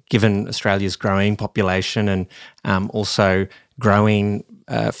idea, given Australia's growing population and also growing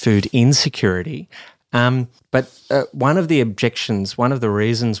food insecurity. But one of the objections, one of the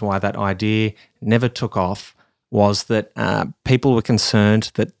reasons why that idea never took off was that people were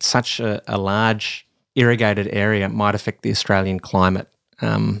concerned that such a large irrigated area might affect the Australian climate,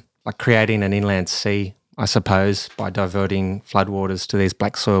 like creating an inland sea, I suppose, by diverting floodwaters to these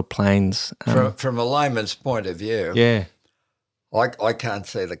black soil plains. from a layman's point of view, Yeah. I can't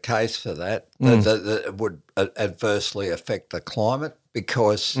see the case for that, that it would adversely affect the climate,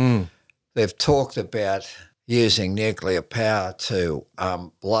 because they've talked about using nuclear power to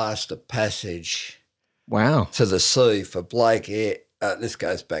blast a passage Wow. to the sea for Blake Air. This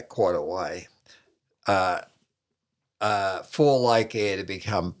goes back quite a way. For Lake Air to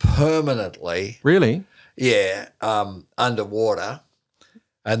become permanently, Really? underwater,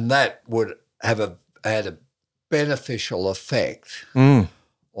 and that would have had a beneficial effect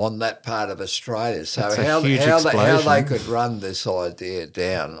on that part of Australia. So That's a how huge they explosion. could run this idea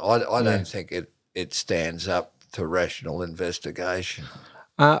down, I don't think it stands up to rational investigation.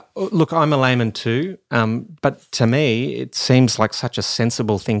 Look, I'm a layman too, but to me it seems like such a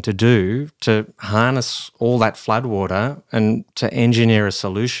sensible thing to do, to harness all that floodwater and to engineer a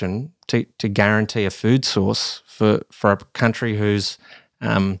solution to guarantee a food source for a country whose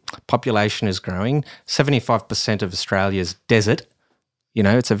population is growing. 75% of Australia's desert. You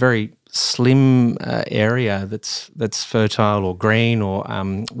know, it's a very slim area that's fertile or green or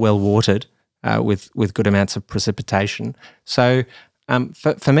well watered with good amounts of precipitation. So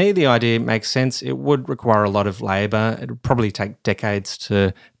For me, the idea makes sense. It would require a lot of labour. It would probably take decades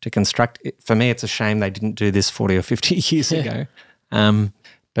to construct. For me, it's a shame they didn't do this 40 or 50 years ago.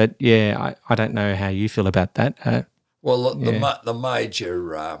 But yeah, I don't know how you feel about that. Well, the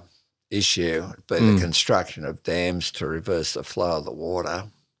major issue would be the construction of dams to reverse the flow of the water.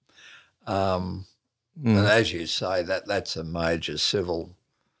 And as you say, that's a major civil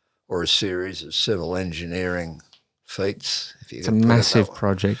or a series of civil engineering feats. It's a massive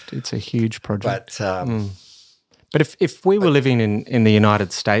project. It's a huge project. But if we were living in the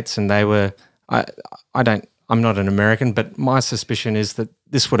United States and they were, I'm not an American, but my suspicion is that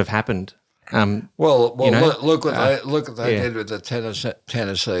this would have happened. Look what they did with the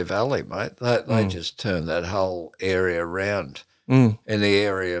Tennessee Valley, mate. They just turned that whole area around in the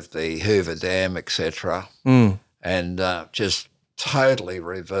area of the Hoover Dam, etc., and just totally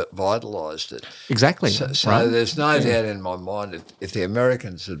revitalised it. Exactly. So there's no doubt in my mind if the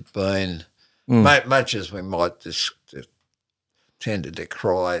Americans had been, much as we might tend to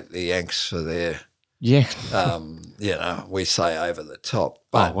decry the Yanks for their, we say over the top.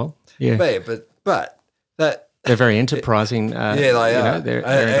 But, but that they're very enterprising. They are. They're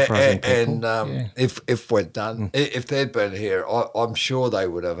enterprising people. And if we're done, if they'd been here, I'm sure they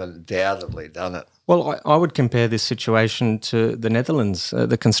would have undoubtedly done it. Well, I would compare this situation to the Netherlands,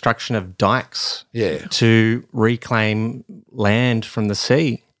 the construction of dikes to reclaim land from the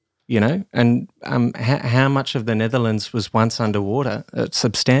sea, and how much of the Netherlands was once underwater. A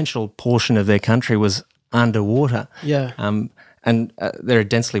substantial portion of their country was underwater. Yeah. And they're a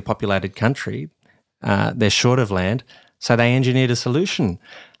densely populated country. They're short of land, so they engineered a solution.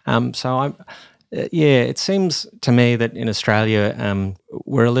 It seems to me that in Australia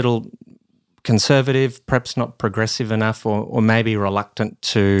we're a little conservative, perhaps not progressive enough, or maybe reluctant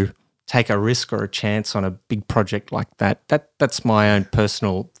to take a risk or a chance on a big project like that. That's my own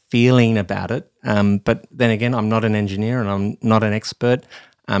personal feeling about it. But then again, I'm not an engineer and I'm not an expert,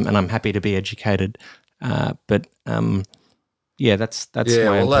 and I'm happy to be educated. That's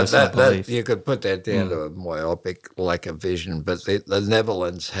my own personal belief. You could put that down to a myopic lack of vision, but the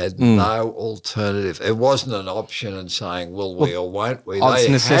Netherlands had no alternative. It wasn't an option in saying, will we or won't we? It's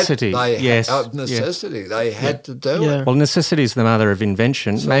necessity. Necessity. They had to do it. Well, necessity is the mother of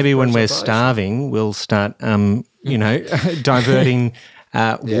invention. Maybe when we're starving, we'll start, diverting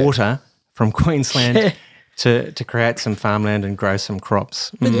water from Queensland to create some farmland and grow some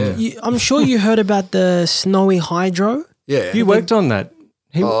crops. I'm sure you heard about the snowy hydro. Yeah. You worked on that.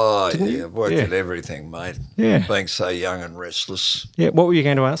 I've worked at everything, mate. Yeah. Being so young and restless. Yeah. What were you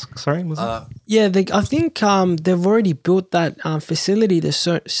going to ask? Sorry, was it? I think they've already built that facility,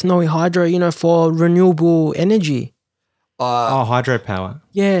 the snowy hydro, for renewable energy. Hydropower.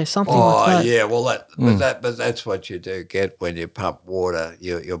 Yeah, something like that. Yeah. Well, but that's what you do get when you pump water.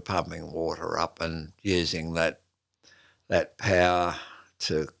 You're pumping water up and using that power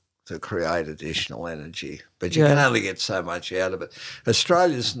to create additional energy. But you can only get so much out of it.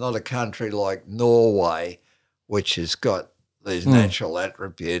 Australia's not a country like Norway, which has got these natural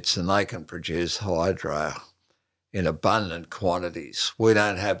attributes and they can produce hydro in abundant quantities. We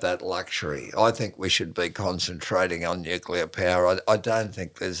don't have that luxury. I think we should be concentrating on nuclear power. I don't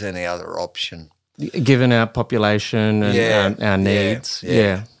think there's any other option. Given our population and our needs.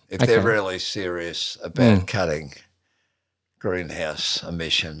 Yeah. If they're really serious about cutting greenhouse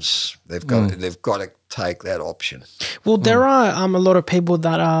emissions, they've got to take that option. Well, there are a lot of people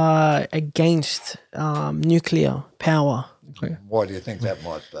that are against nuclear power. Why do you think that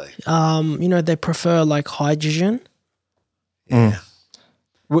might be? They prefer like hydrogen. Yeah.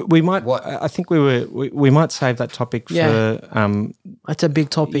 We might. I think we might save that topic for. That's a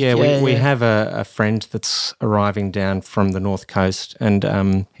big topic. We have a friend that's arriving down from the North Coast,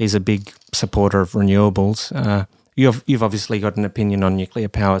 and he's a big supporter of renewables. You've obviously got an opinion on nuclear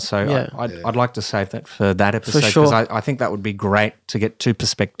power, so I'd like to save that for that episode because I think that would be great to get two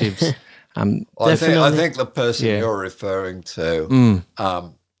perspectives. I think the person you're referring to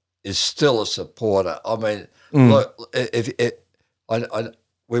is still a supporter. I mean, look,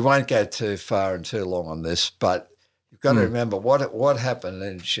 we won't go too far and too long on this, but you've got to remember what happened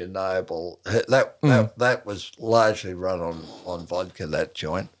in Chernobyl. That was largely run on vodka, that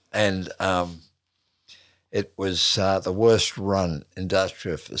joint, and it was the worst run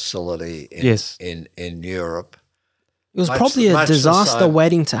industrial facility in Europe. It was probably a disaster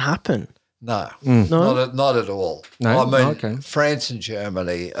waiting to happen. No, not at all. No? I mean, France and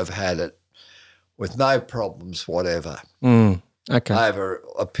Germany have had it with no problems whatever over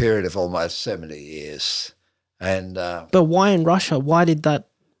a period of almost 70 years. And but why in Russia? Why did that?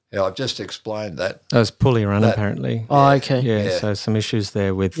 Yeah, I've just explained that. That was poorly run, apparently. Oh, okay. Yeah, Yeah. so some issues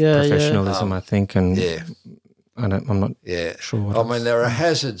there with Yeah, professionalism, I think, and Yeah, I'm not yeah. sure what I else. mean, there are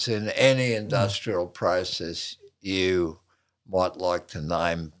hazards in any industrial process you might like to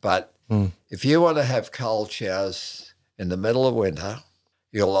name, but if you want to have cold showers in the middle of winter,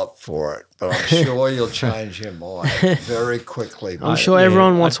 you'll opt for it. But I'm sure you'll change your mind very quickly. I'm mate. sure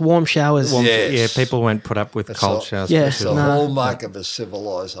everyone wants warm showers. Yes. Yeah, people won't put up with cold all- showers. Yeah. for It's too a long. hallmark of a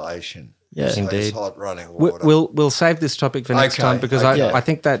civilization. Yeah. It's Indeed. hot running water. We'll save this topic for next Okay, time because okay. I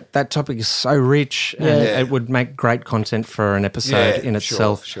think that topic is so rich and Yeah. it would make great content for an episode in sure,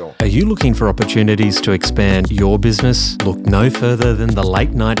 itself. Sure. Are you looking for opportunities to expand your business? Look no further than the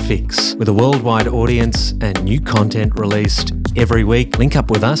Late Night Fix. With a worldwide audience and new content released every week, link up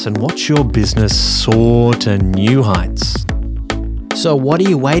with us and watch your business soar to new heights. So what are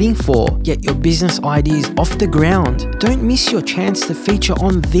you waiting for? Get your business ideas off the ground. Don't miss your chance to feature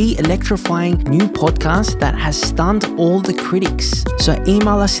on the electrifying new podcast that has stunned all the critics. So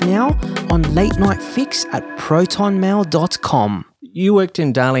email us now on latenightfix@protonmail.com. You worked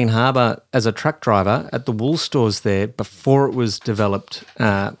in Darling Harbour as a truck driver at the wool stores there before it was developed.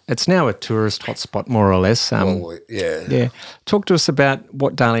 It's now a tourist hotspot, more or less. Yeah. Talk to us about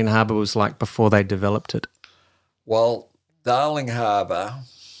what Darling Harbour was like before they developed it. Well, Darling Harbour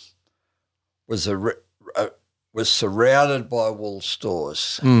was was surrounded by wool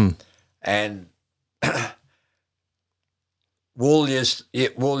stores, and wool used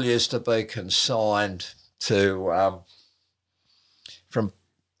to be consigned to from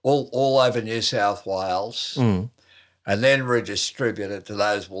all over New South Wales, and then redistributed to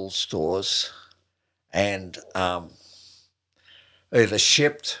those wool stores, and either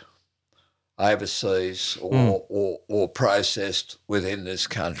shipped overseas or processed within this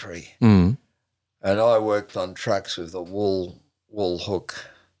country. And I worked on trucks with a wool hook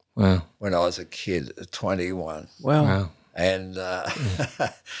Wow. when I was a kid at 21. Wow. And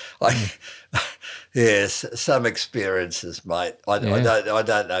yes, some experiences, mate. I don't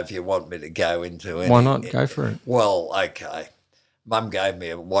know if you want me to go into any. Why not? Go for it. Well, okay. Mum gave me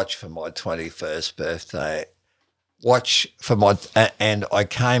a watch for my 21st birthday. And I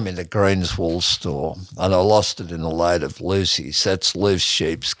came into Green's wool store and I lost it in a load of Lucy's. That's loose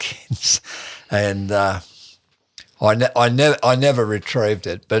sheepskins, and I never retrieved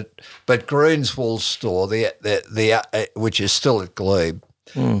it. But Green's wool store, the which is still at Glebe,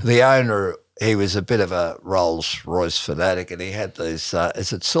 the owner, he was a bit of a Rolls Royce fanatic, and he had these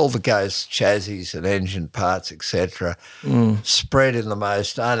Silver Ghost chassis and engine parts, etc., spread in the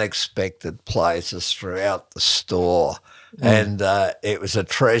most unexpected places throughout the store, and it was a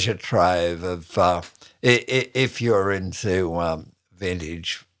treasure trove of if you're into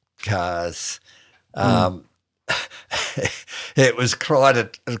vintage cars. It was quite a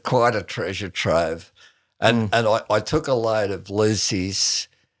treasure trove, and I took a load of Lucy's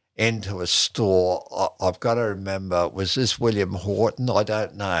into a store. I've got to remember, was this William Horton? I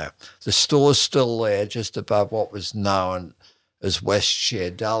don't know. The store's still there, just above what was known as West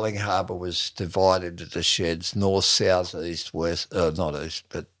Shed. Darling Harbour was divided into sheds, north, south, east, west, not east,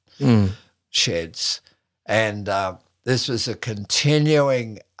 but sheds. And this was a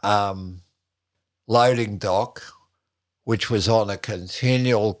continuing loading dock, which was on a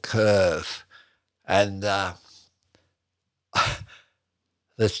continual curve. And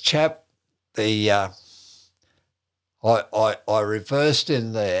this chap, I reversed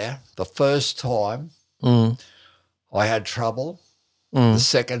in there the first time. I had trouble. The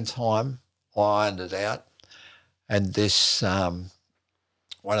second time I ironed it out. And this one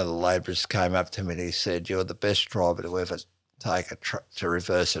of the labourers came up to me and he said, "You're the best driver to ever take to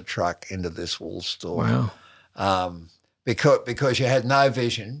reverse a truck into this wool store." Wow. Because you had no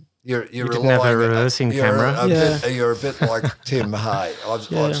vision. You didn't have a reversing camera. You're a bit like Tim Hay.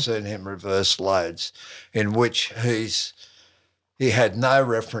 I've seen him reverse loads in which he had no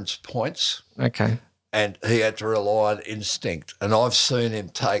reference points. Okay. And he had to rely on instinct. And I've seen him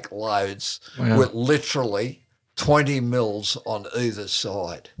take loads with literally 20 mils on either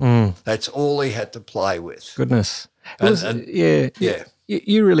side. That's all he had to play with. Goodness. You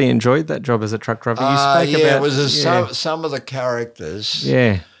really enjoyed that job as a truck driver. You spoke about it was some of the characters.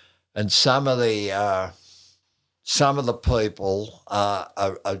 Yeah. And some of the people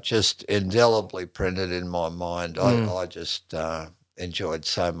are just indelibly printed in my mind. I just enjoyed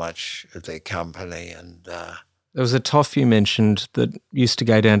so much of their company. And there was a toff you mentioned that used to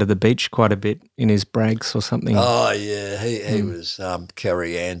go down to the beach quite a bit in his brags or something. Oh yeah, he was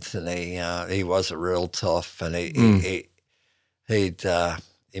Kerry Anthony. He was a real toff, and he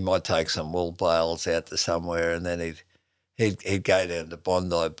might take some wool bales out to somewhere, and then he'd go down to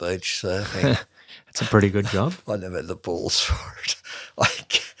Bondi Beach surfing. It's a pretty good job. I never had the balls for it.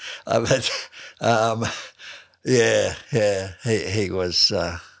 He was,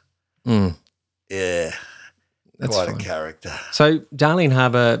 That's quite fine. a character. So Darling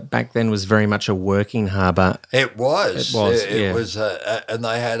Harbour back then was very much a working harbour. It was. It was, It yeah. was, and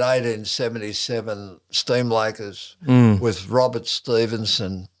they had 1877 steamlakers with Robert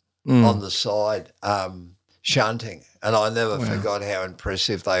Stevenson on the side shunting. And I never forgot how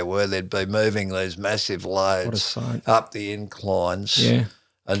impressive they were. They'd be moving these massive loads sight. up the inclines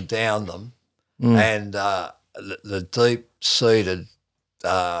and down them. And the deep-seated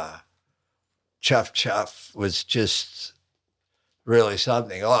chuff was just really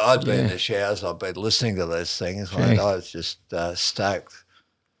something. I'd been in the showers, I'd been listening to those things. I was just stoked.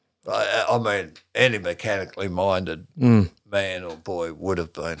 I mean, any mechanically minded man or boy would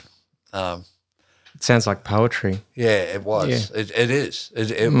have been. It sounds like poetry. Yeah, it was. Yeah. It is.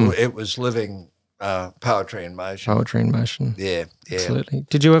 It was living poetry in motion. Poetry in motion. Yeah. Absolutely.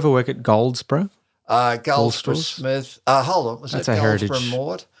 Did you ever work at Goldsboro? Goldsboro Smith. Hold on, was That's it a Goldsboro heritage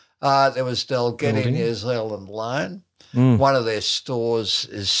Mort? There was Dalgety New Zealand Loan. One of their stores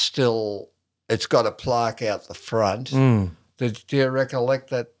is still, it's got a plaque out the front. Do you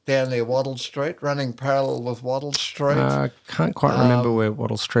recollect that down near Wattle Street, running parallel with Wattle Street? I can't quite remember where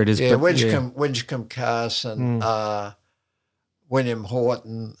Wattle Street is. Yeah, but Winchcombe Carson, William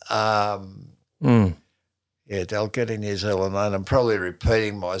Horton, Dalgety New Zealand Loan. I'm probably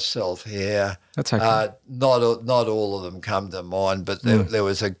repeating myself here. That's okay. Not all of them come to mind, but there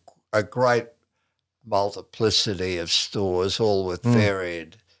was a great multiplicity of stores, all with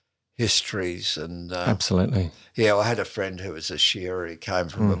varied histories. And Absolutely. yeah, I had a friend who was a shearer. He came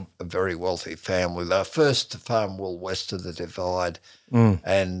from a very wealthy family. They were first to farm wool west of the Divide,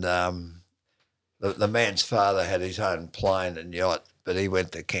 and the man's father had his own plane and yacht, but he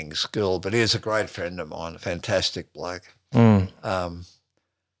went to King's School. But he was a great friend of mine, a fantastic bloke. That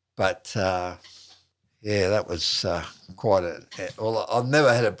was quite well, I've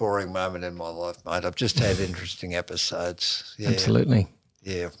never had a boring moment in my life, mate. I've just had interesting episodes. Yeah. Absolutely.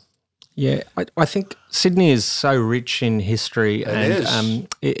 Yeah. Yeah, I think Sydney is so rich in history, and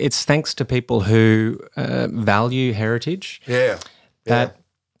it's thanks to people who value heritage. Yeah. That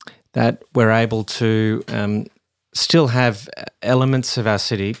we're able to still have elements of our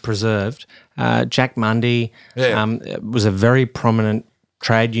city preserved. Jack Mundy was a very prominent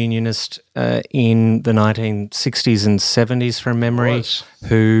trade unionist in the 1960s and 70s from memory,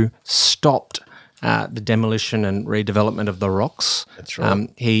 who stopped the demolition and redevelopment of the rocks. That's right.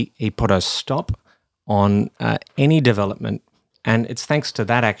 He put a stop on any development, and it's thanks to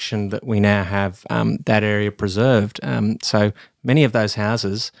that action that we now have that area preserved. So many of those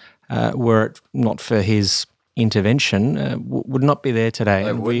houses, were it not for his intervention, would not be there today,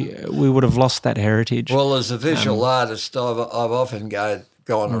 and we would have lost that heritage. Well, as a visual artist, I've often gone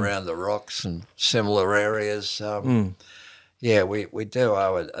around the rocks and similar areas. Yeah, we do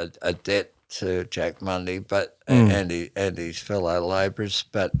owe a debt to Jack Mundy, but and his fellow labourers.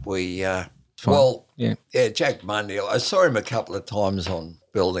 But Jack Mundy. I saw him a couple of times on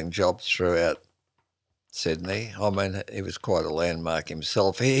building jobs throughout Sydney. I mean, he was quite a landmark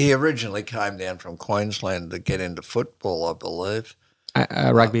himself. He originally came down from Queensland to get into football, I believe.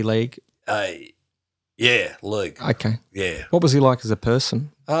 Rugby league. Yeah, league. Okay. Yeah. What was he like as a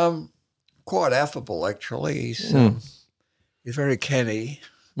person? Quite affable, actually. He's very canny.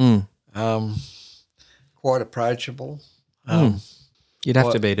 Quite approachable. You'd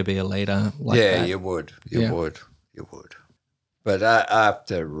have to be a leader like that. You would. You would. But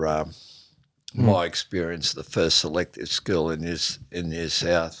after my experience, the first selective school in New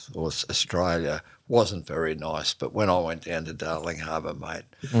South or Australia wasn't very nice. But when I went down to Darling Harbour, mate,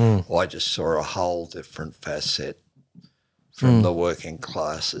 I just saw a whole different facet from the working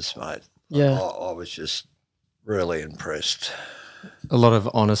classes, mate. Yeah. I was just really impressed. A lot of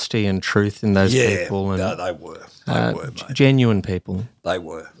honesty and truth in those people. And, no, they were. They were, mate. Genuine people. They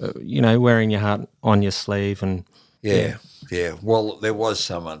were. Wearing your heart on your sleeve. And Yeah. Well, there was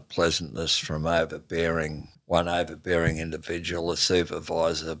some unpleasantness from one overbearing individual, a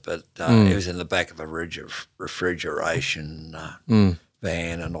supervisor, but he was in the back of a refrigeration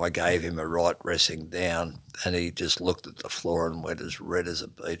van, and I gave him a right dressing down, and he just looked at the floor and went as red as a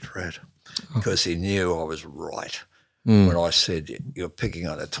beetroot because he knew I was right. When I said, you're picking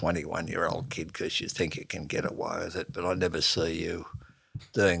on a 21-year-old kid because you think you can get away with it, but I never see you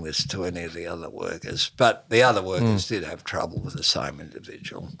doing this to any of the other workers. But the other workers did have trouble with the same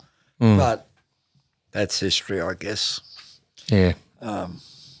individual. But that's history, I guess. Yeah.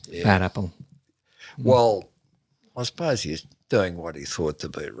 Bad apple. Well, I suppose he's doing what he thought to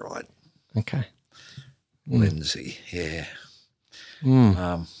be right. Okay. Lindsay, yeah.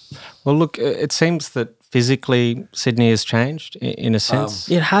 Well, look, it seems that physically Sydney has changed in a sense.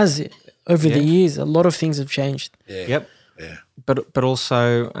 It has over the Yeah. years. A lot of things have changed. Yeah. Yep. Yeah. But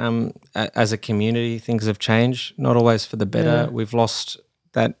also as a community, things have changed, not always for the better. Yeah. We've lost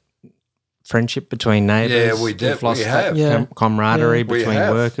that friendship between neighbours. Yeah, we did. We've lost We that have. Yeah. camaraderie Yeah. We between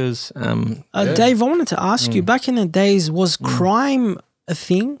have. workers. Dave, I wanted to ask you, back in the days, was crime a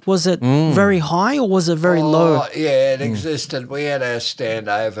thing? Was it very high or was it very low? Oh, yeah, it existed. We had our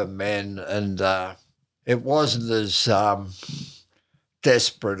standover men, and it wasn't as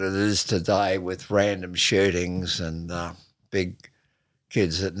desperate as it is today with random shootings and big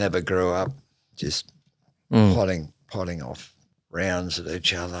kids that never grew up just potting off rounds at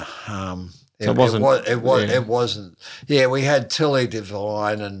each other. So It wasn't. Yeah, we had Tilly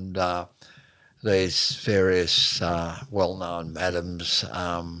Devine and these various well-known madams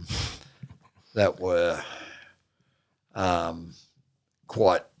that were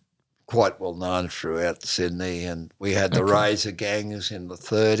quite well known throughout Sydney, and we had the Razor gangs in the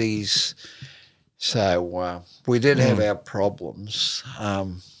 30s. So we did have our problems.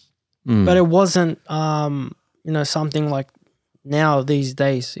 But it wasn't, something like now these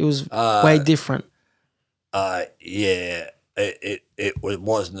days. It was way different. Yeah, it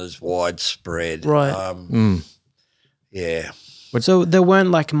wasn't as widespread. Right. Yeah. So there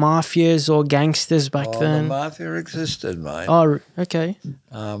weren't like mafias or gangsters back The then? mafia existed, mate. Oh, okay.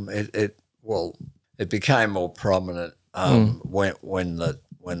 It became more prominent when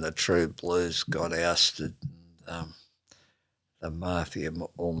the True Blues got ousted. The mafia,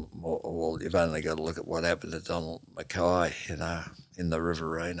 well, you've only got to look at what happened to Donald Mackay, in the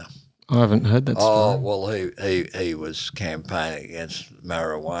Riverina. I haven't heard that story. Oh well, he was campaigning against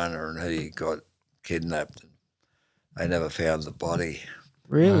marijuana and he got kidnapped. They never found the body.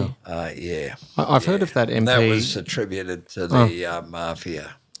 Really? Yeah. I've heard of that MP. That was attributed to the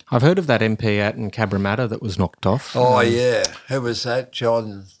mafia. I've heard of that MP out in Cabramatta that was knocked off. Oh, yeah. Who was that?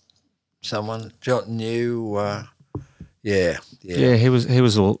 John New. Yeah. Yeah, he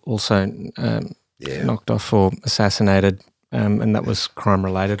was also knocked off or assassinated, and that was crime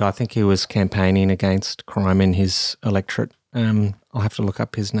related. I think he was campaigning against crime in his electorate. I'll have to look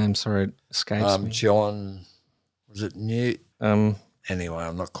up his name. Sorry, it escapes me. John, was it New? Anyway,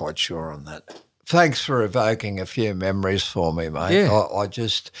 I'm not quite sure on that. Thanks for evoking a few memories for me, mate. Yeah.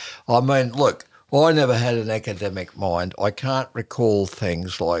 I mean, look, I never had an academic mind. I can't recall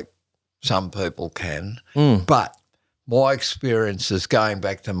things like some people can, but my experiences going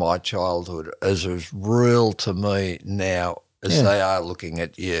back to my childhood is as real to me now as they are looking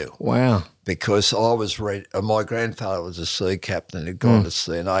at you. Wow. Because I was my grandfather was a sea captain who'd gone to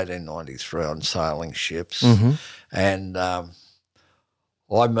sea in 1893 on sailing ships, and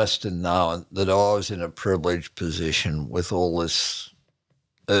I must have known that I was in a privileged position with all this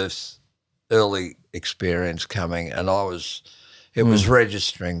Earth's early experience coming, and it was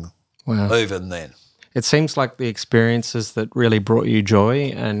registering even then. It seems like the experiences that really brought you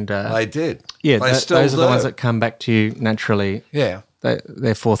joy, and They did. yeah, still those are the do. ones that come back to you naturally. Yeah.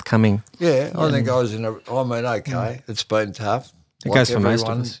 They're forthcoming. Yeah, I think I was okay, it's been tough. It goes for most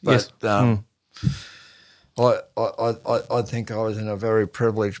of us, yes. I think I was in a very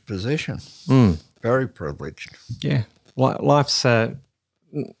privileged position. Very privileged. Yeah, life's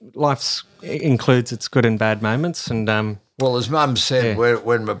includes its good and bad moments, and Well, as Mum said,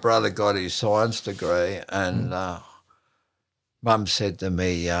 when my brother got his science degree, and Mum said to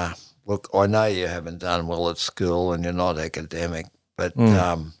me, look, I know you haven't done well at school and you're not academic, but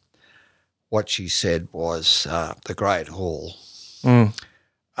what she said was the Great Hall.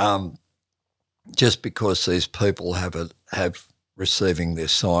 Just because these people have receiving their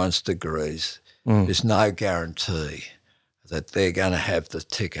science degrees, there's no guarantee that they're going to have the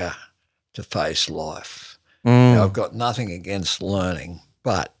ticker to face life. Now, I've got nothing against learning,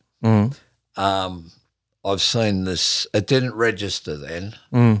 but I've seen this. It didn't register then,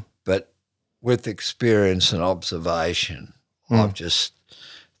 but with experience and observation, I've just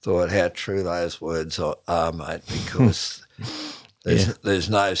thought how true those words are, mate, because there's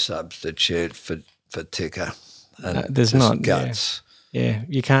no substitute for ticker. And there's just not guts. Yeah,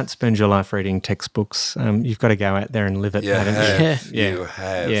 you can't spend your life reading textbooks. You've got to go out there and live it. You have. Yeah. You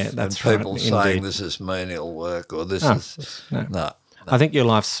have. Yeah, that's and people right, saying indeed. this is menial work or this is no. I think your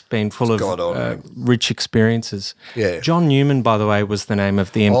life's been full God of honouring. rich experiences. Yeah. John Newman, by the way, was the name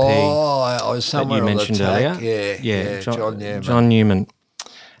of the MP Oh, I was that somewhere you on mentioned the tack. earlier. Yeah, John Newman. John Newman.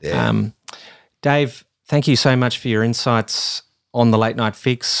 Yeah. Dave, thank you so much for your insights on the Late Night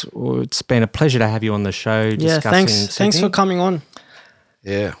Fix. It's been a pleasure to have you on the show Yeah, discussing thanks Sydney. for coming on.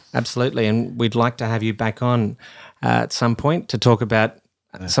 Yeah. Absolutely, and we'd like to have you back on at some point to talk about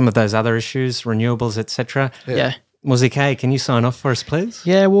some of those other issues, renewables, etc. Yeah. Muzike, can you sign off for us, please?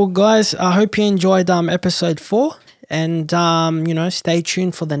 Yeah, well, guys, I hope you enjoyed episode 4, and stay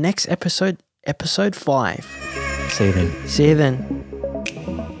tuned for the next episode, episode 5. See you then. See you then.